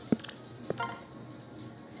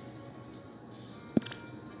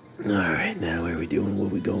 Alright, now where are we doing? Where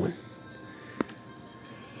are we going?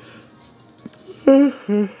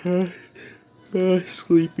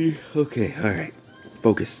 Sleepy. Okay, alright.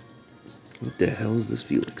 Focus. What the hell is this,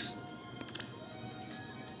 Felix?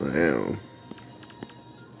 Wow.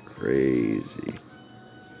 Crazy.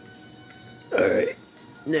 Alright.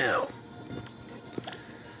 Now.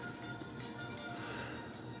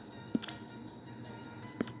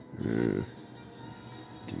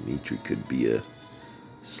 Dimitri could be a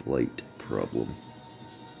slight problem.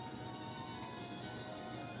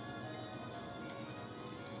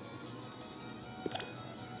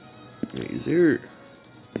 Wait, is there...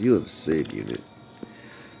 You have a save unit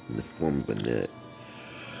in the form of a net.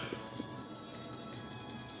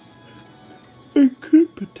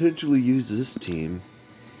 potentially use this team.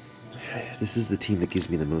 This is the team that gives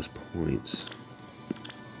me the most points.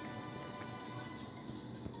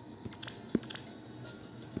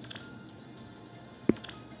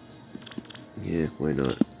 Yeah, why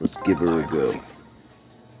not? Let's give her a go.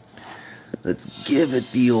 Let's give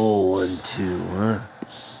it the old 1-2, huh?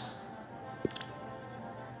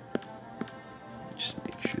 Just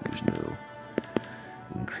make sure there's no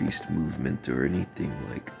increased movement or anything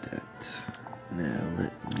like that. Now,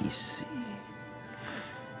 let me see.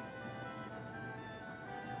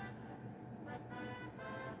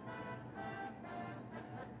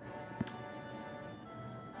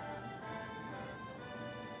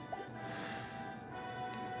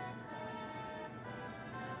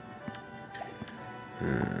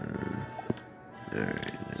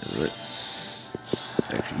 Alright, now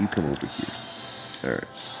let's... Actually, you come over here. Alright.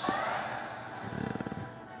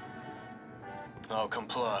 I'll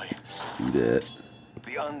comply. Do that.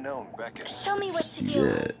 The unknown beckons. Show me what to Do do.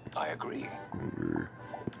 that. I agree. Over.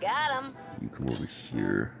 Got him. You come over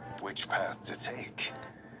here. Which path to take?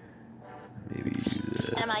 Maybe you do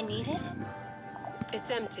that. Am I needed?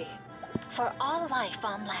 It's empty. For all life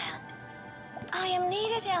on land. I am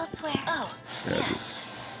needed elsewhere. Oh, yes.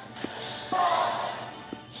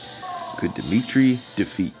 Could Dimitri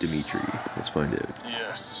defeat Dimitri? Let's find out.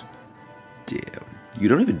 Yes. Damn. You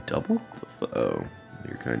don't even double? Oh,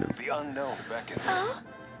 you're kind of The unknown beckons. Oh,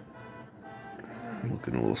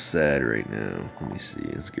 looking a little sad right now. Let me see.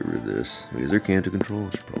 Let's get rid of this. Wait, is there canto control?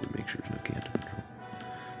 I should probably make sure there's no canto control.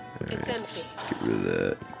 It's empty. Let's get rid of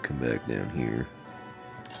that. Come back down here.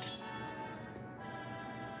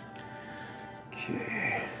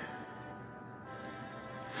 Okay.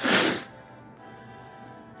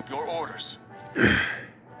 Your orders.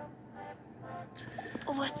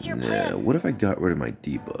 what's your Now, plan? what if I got rid of my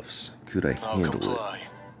debuffs? Could I I'll handle it? comply.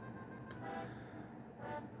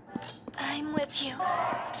 I'm with you.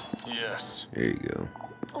 Yes. There you go.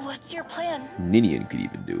 What's your plan? Ninian could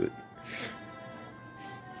even do it.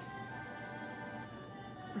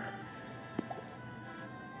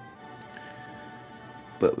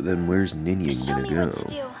 But then where's Ninian Show gonna me go? what to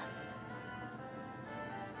do.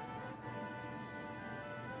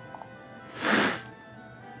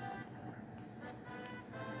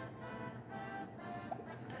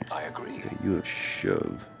 I agree. Yeah, you have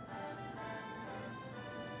shove.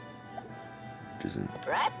 Which isn't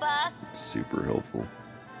Right, boss. super helpful.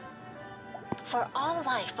 For all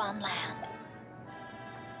life on land.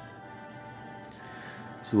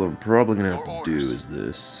 So what I'm probably gonna have Your to do orders. is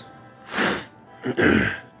this.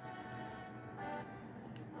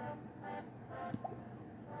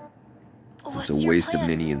 What's It's a your waste plan? of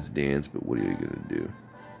Ninian's dance, but what are you gonna do?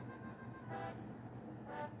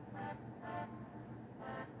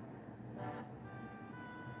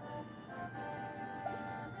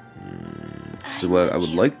 So I'm what with I would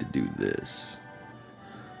you. like to do this,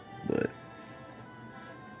 but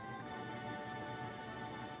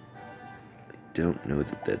I don't know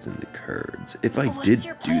that that's in the cards. If I What's did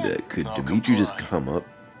your do plan? that, could I'll Dimitri just comply. come up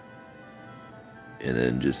and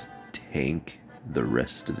then just tank the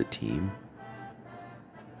rest of the team?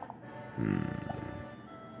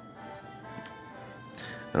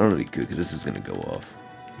 I don't know if he could, because this is going to go off.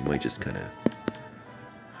 He might just kind of...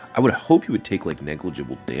 I would hope he would take, like,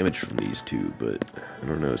 negligible damage from these two, but I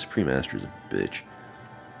don't know. Supreme Master's a bitch.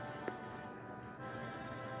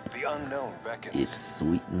 The unknown beckons. It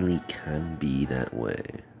certainly can be that way.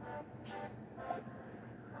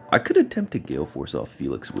 I could attempt to Gale Force off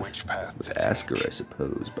Felix with Which path to Asker, take? I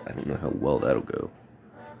suppose, but I don't know how well that'll go.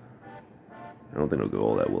 I don't think it'll go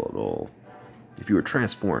all that well at all. If you were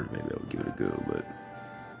transformed, maybe I would give it a go, but...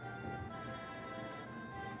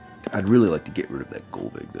 I'd really like to get rid of that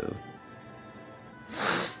Golvig, though.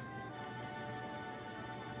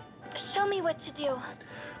 Show me what to do.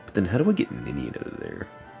 But then how do I get Ninian out of there?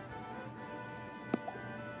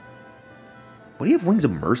 Why do you have Wings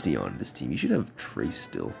of Mercy on this team? You should have Trace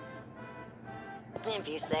still. If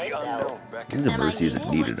you say The unknown beckons. Wings of Am I Mercy isn't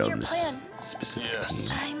needed? needed What's on your this plan? specific Yes. team.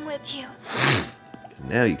 I'm with you. 'Cause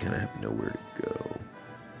now you kind of have nowhere to go.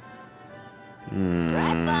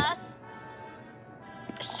 Right, boss.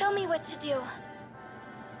 Show me what to do.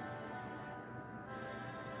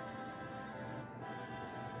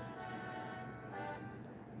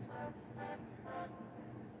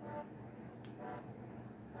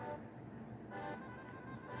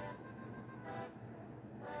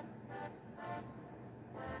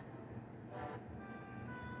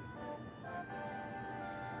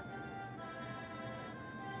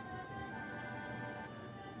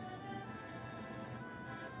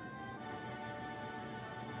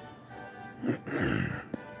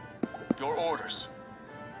 Your orders.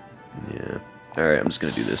 Alright, I'm just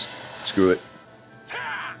gonna do this. Screw it.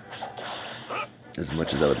 As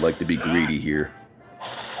much as I would like to be greedy here,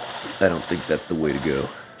 I don't think that's the way to go.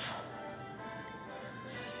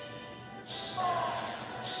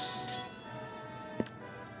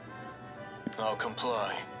 I'll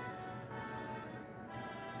comply.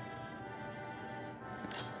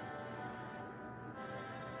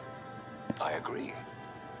 I agree.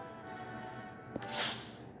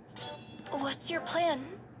 What's your plan?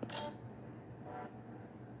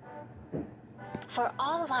 For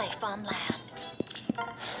all life on land.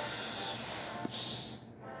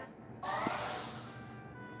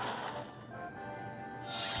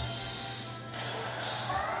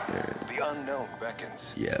 The unknown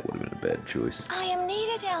beckons. Yeah, it would have been a bad choice. I am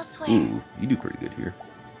needed elsewhere. Ooh, you do pretty good here.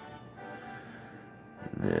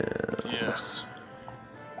 Now, Yes.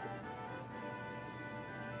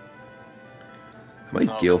 I might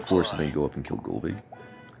I'll Gale Force and comply. then go up and kill Golvig.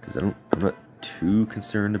 Because I'm not too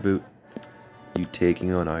concerned about you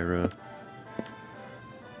taking on Ira.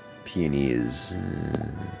 Peony is...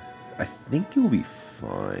 I think you'll be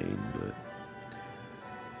fine, but...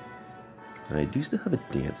 I do still have a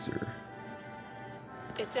Dancer.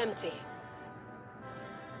 It's empty.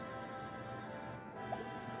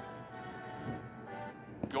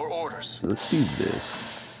 Your orders. So let's do this.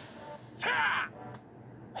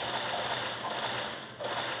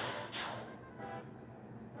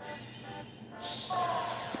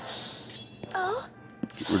 Oh,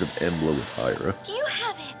 Get rid of Embla with Ira. you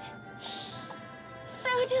have it. So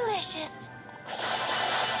delicious.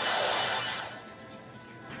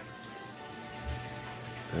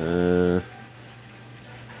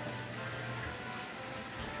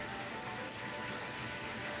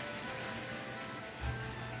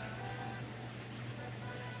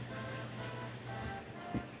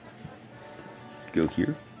 Go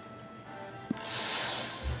here.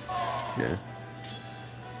 Yeah.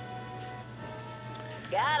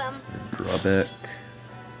 Got him. And draw back.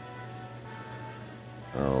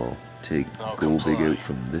 I'll take I'll Golvig comply. out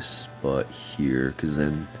from this spot here, because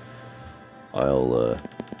then I'll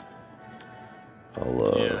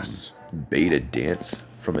Yes. bait a dance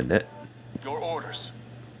from a net, Your orders.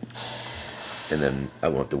 and then I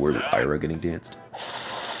won't have to worry about Ira getting danced.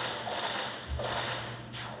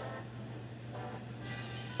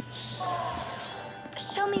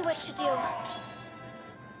 Show me what to do.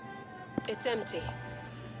 It's empty.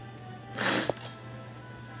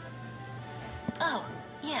 Oh,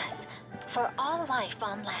 yes. For all life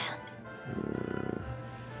on land.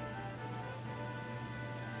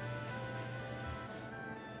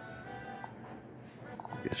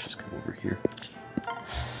 Let's just come over here.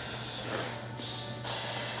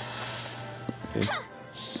 Okay.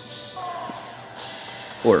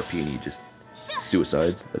 Or a Peony just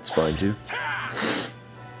suicides, that's fine too.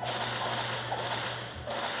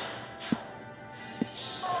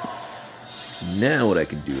 So now what I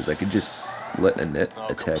can do is I can just let Annette I'll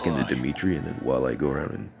attack into comply. Dimitri, and then while I go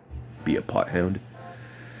around and be a pot hound.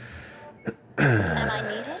 Am I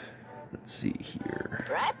needed? Let's see here.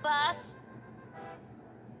 Right, boss.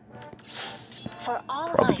 For all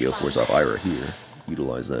Probably life Gale on Force off land. Ira here.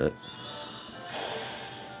 Utilize that.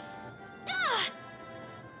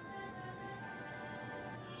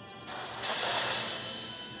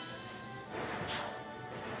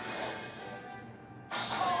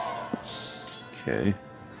 Okay,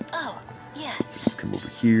 Oh, yes. let's come over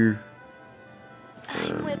here.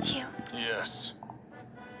 I'm with you. Yes.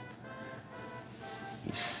 Let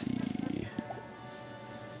me see.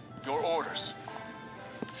 Your orders.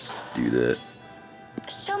 Do that.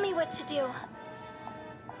 Show me what to do.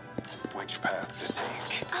 Which path to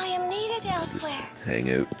take? I am needed elsewhere.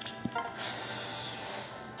 Hang out.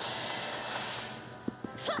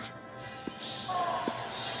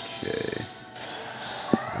 Okay.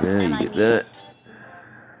 Now you get that.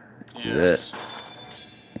 Yes.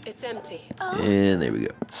 It's empty. Oh, And there we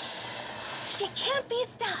go. she can't be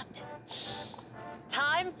stopped.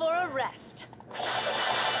 Time for a rest.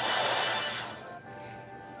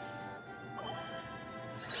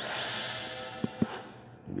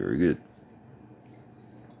 Very good.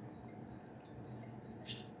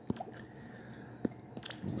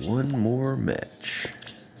 One more match.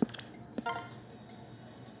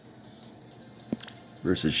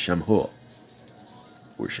 Versus Shamho.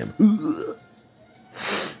 Or Shamhu.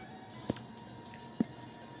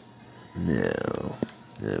 Now.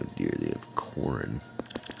 Oh dear, they have Corrin.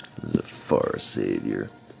 This is a far savior.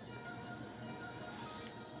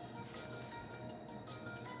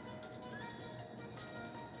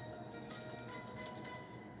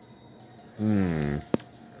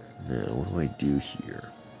 Now, what do I do here?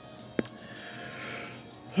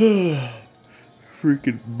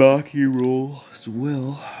 freaking Maki roll as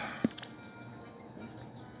well.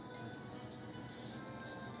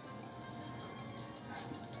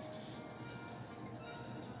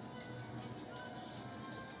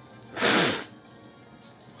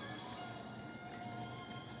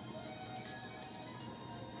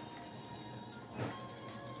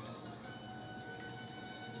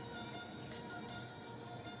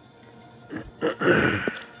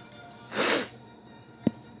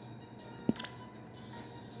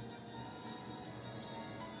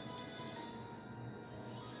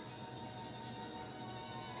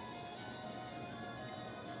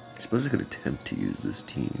 I suppose I could attempt to use this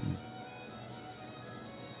team.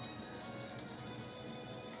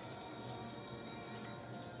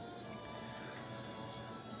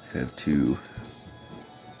 Have to...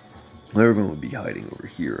 Well, everyone would be hiding over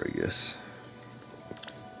here, I guess.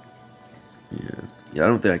 Yeah, I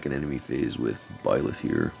don't think I can enemy phase with Byleth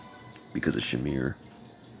here because of Shamir.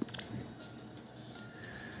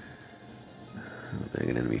 I don't think I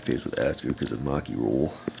can enemy phase with Asker because of Maki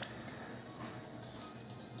roll.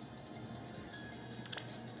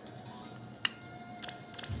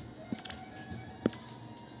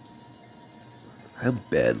 How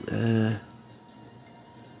bad?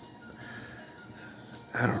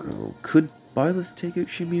 I don't know. Could Byleth take out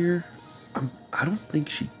Shamir? I don't think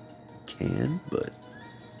she can, but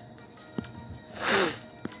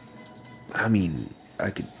I mean,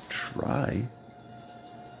 I could try.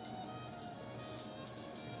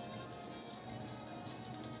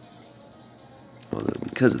 Although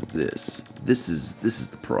because of this is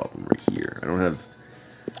the problem right here. I don't have.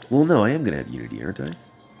 Well, no, I am gonna have Unity, aren't I?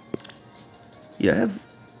 Yeah,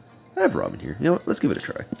 I have Robin here. You know what? Let's give it a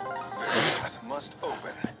try. Path must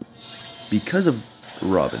open. Because of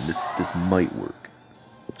Robin, this might work.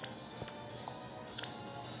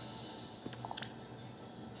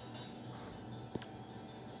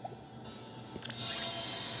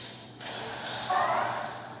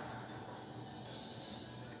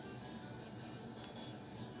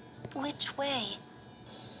 Which way?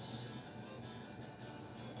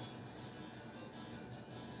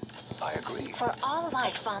 I agree. For all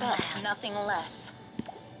life on land. Expect nothing less.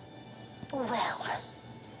 Well.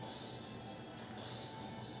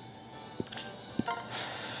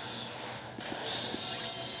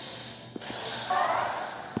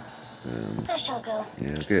 I shall go.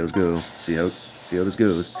 Yeah, okay, let's go. See how this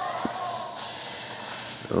goes.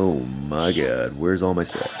 Oh my god, where's all my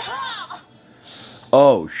stats?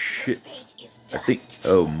 Oh shit. Fate is I dust. think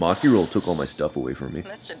Maki roll took all my stuff away from me.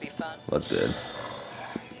 This should be fun. Well, that's bad.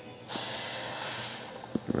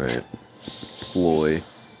 Right. Ploy.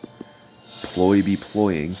 Ploy be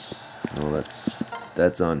ploying. Oh,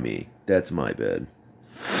 that's on me. That's my bad.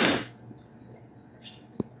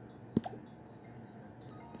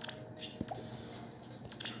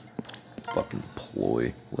 Fucking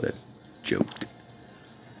ploy. What a joke.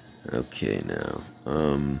 Okay, now.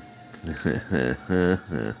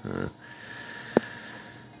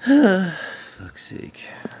 Fuck's sake.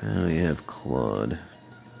 Oh, you have Claude.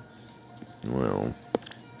 Well.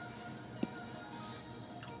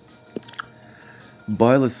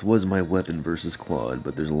 Byleth was my weapon versus Claude,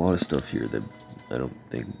 but there's a lot of stuff here that I don't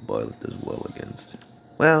think Byleth does well against.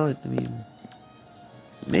 Well, I mean,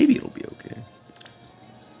 maybe it'll be okay.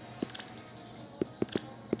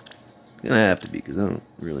 It's gonna have to be, because I don't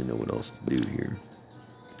really know what else to do here.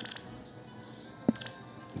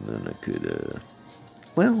 And then I could,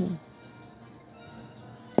 well,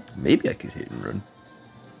 maybe I could hit and run.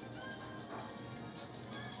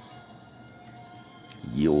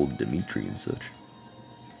 Ye old Dimitri and such.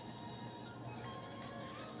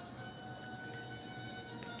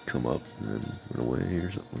 Come up and then run away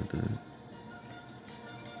or something like that.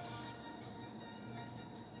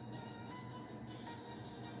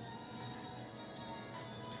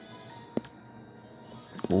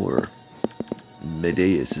 Or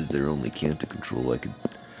Medeus is their only camp to control. I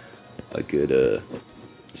could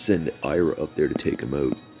send ARO up there to take him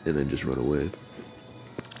out and then just run away.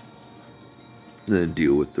 And then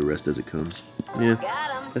deal with the rest as it comes. Yeah,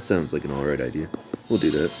 Got him. that sounds like an alright idea. We'll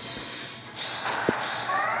do that.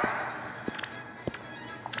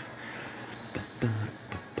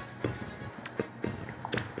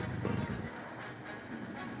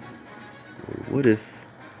 Or what if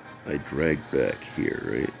I drag back here,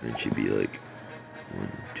 right? And she'd be like 1,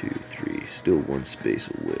 2, 3, still one space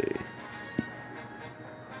away.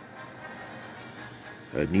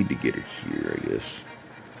 I'd need to get her here, I guess.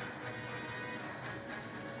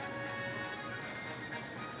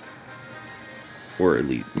 Or at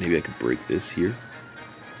least, maybe I could break this here.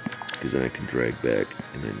 Because then I can drag back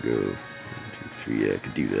and then go 1, 2, 3. Yeah, I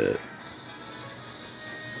could do that.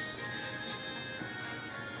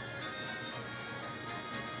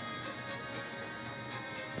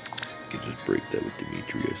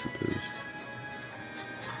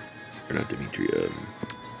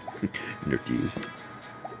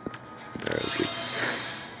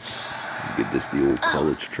 this the old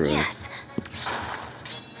college try. Yes.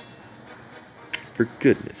 For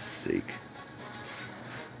goodness sake.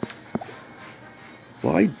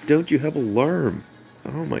 Why don't you have alarm?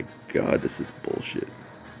 Oh my god, this is bullshit.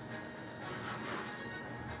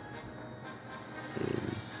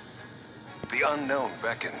 The unknown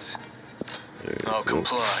beckons. I'll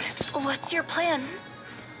comply. What's your plan?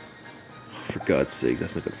 For God's sake,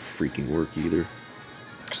 that's not gonna freaking work either.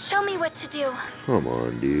 Show me what to do. Come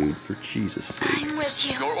on, dude. For Jesus' sake. I'm with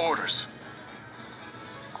you. Your orders.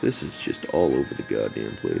 This is just all over the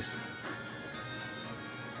goddamn place.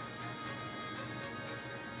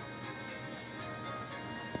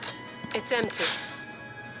 It's empty.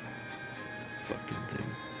 Fucking thing.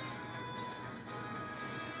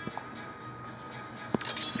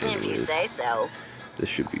 If you Anyways, say so. this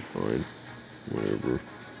should be fine. Whatever.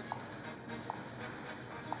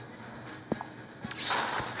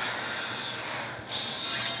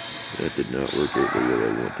 That did not work out the way I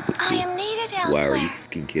wanted it to. I am needed Wow, are you elsewhere.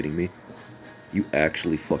 fucking kidding me? You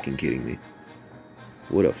actually fucking kidding me?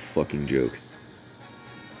 What a fucking joke.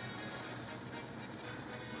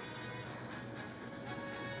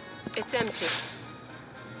 It's empty.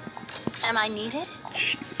 Am I needed?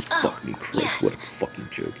 Jesus Oh, fuck me Christ, yes. what a fucking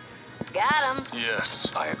joke. Got him.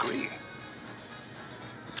 Yes. I agree.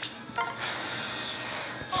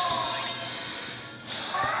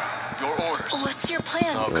 Your orders. What's your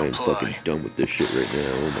plan? I'll I am fucking comply. done with this shit right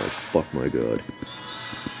now. Oh my fuck my god.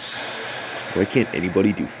 Why can't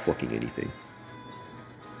anybody do fucking anything?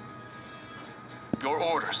 Your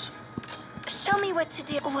orders. Show me what to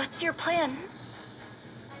do. What's your plan?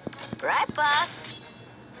 Right, boss.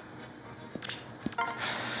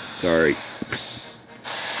 Sorry.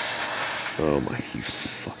 Oh my, you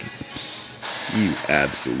fucking... You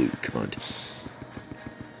absolute cunt.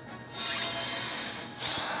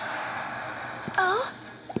 Oh?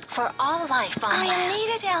 For all life on I am land.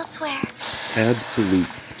 needed elsewhere. Absolute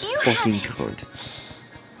You have fucking it. cunt.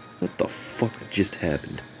 What the fuck just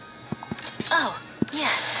happened? Oh,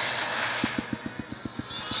 yes.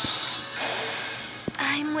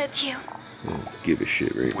 I'm with you. I don't give a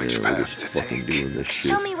shit right Which now. We're path just to fucking take? doing this shit.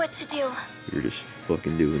 Show me what to do. You're just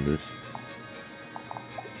fucking doing this.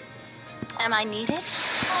 Am I needed?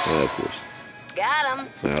 Oh, of course. Got him.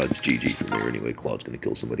 Well, it's GG from there anyway. Claude's gonna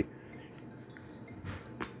kill somebody.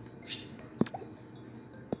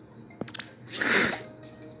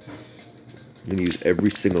 I'm gonna use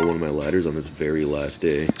every single one of my ladders on this very last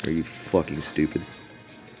day. Are you fucking stupid?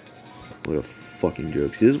 What a fucking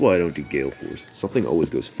joke. See, this is why I don't do Gale Force. Something always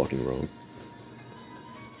goes fucking wrong.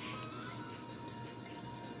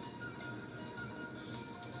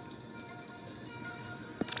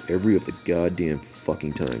 Every of the goddamn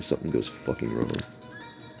fucking time something goes fucking wrong.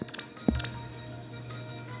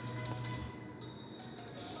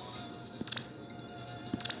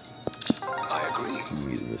 I agree. I'm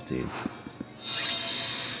using this team.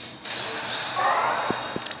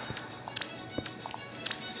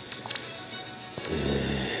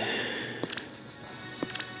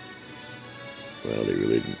 Wow, they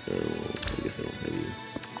really didn't. Oh, I guess I don't have you.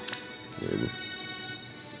 Whatever.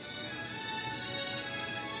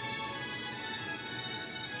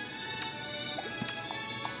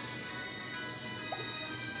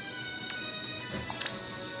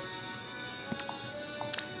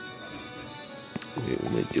 Wait,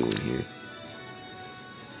 what am I doing here?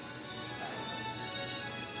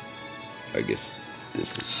 I guess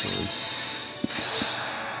this is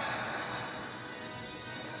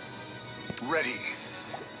Ready.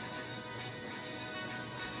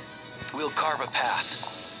 We'll carve a path.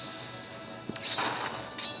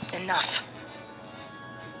 Enough.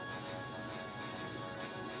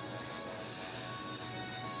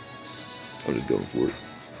 I'm just going for it.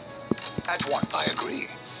 At once. I agree.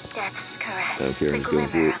 Death's I don't caress. care, The I'm just going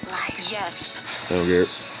for glimmer it. of life. Yes. I don't care.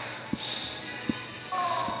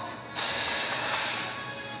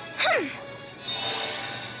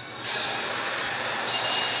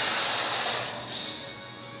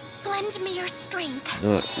 Lend me your strength.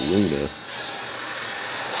 Not Luna.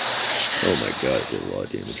 Oh my god, it did a lot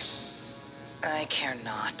of damage. I care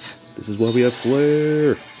not. This is why we have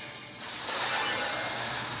Flare.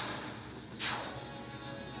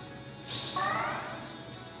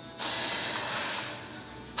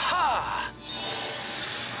 Ha!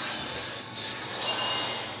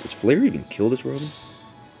 Does Flare even kill this Robin?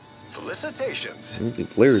 Felicitations. I don't think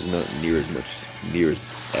Flare is not near as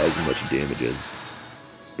much damage as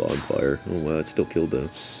Bonfire. Oh wow, it still killed though.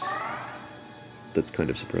 That's kind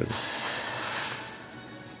of surprising.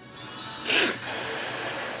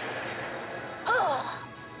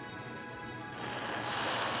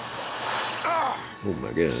 Oh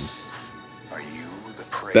my god.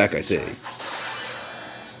 Back, I say.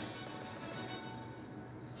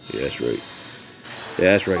 Yeah, that's right.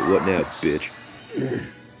 That's right. What now, bitch?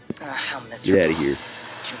 How Get miserable. out of here.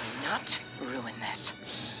 Do not ruin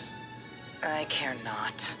this. I care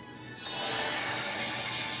not.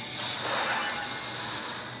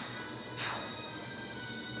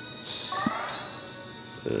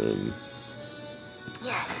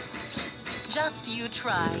 Yes. Just you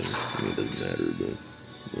try. I mean, it doesn't matter, but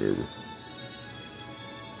whatever.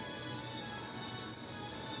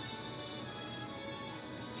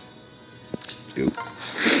 Let's go.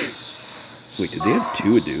 Wait, did they have 2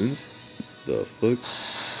 Adunes? The fuck?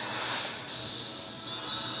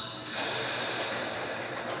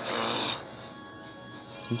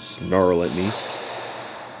 Don't snarl at me.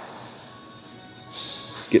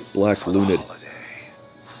 Get black luned. Holiday.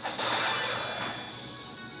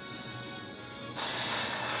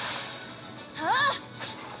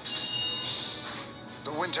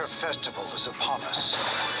 The winter festival is upon us.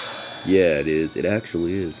 Yeah, it is. It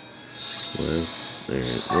actually is. Well,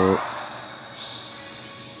 alright. Well,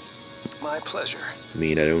 My pleasure. I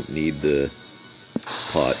mean, I don't need the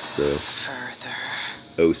pots, so.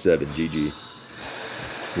 Further. 07, GG.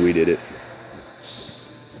 We did it.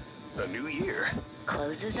 A new year.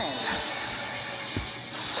 Closes in.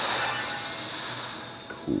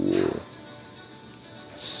 Cool.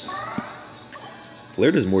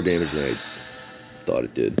 Flare does more damage than I thought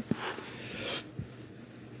it did.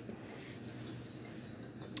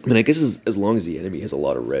 I mean, I guess as long as the enemy has a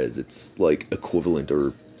lot of res, it's like equivalent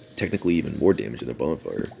or technically even more damage than a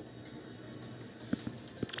bonfire.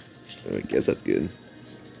 So I guess that's good.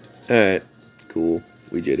 Alright, cool.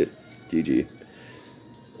 We did it. GG.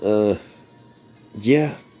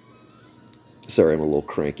 Yeah. Sorry, I'm a little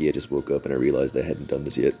cranky. I just woke up and I realized I hadn't done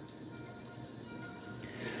this yet.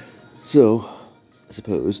 So, I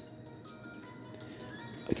suppose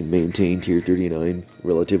I can maintain tier 39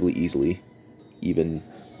 relatively easily, even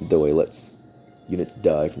though I let units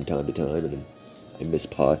die from time to time and I miss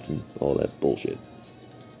pots and all that bullshit.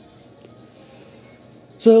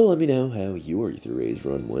 So let me know how your Ether Rays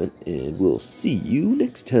run went, and we'll see you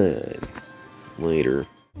next time. Later.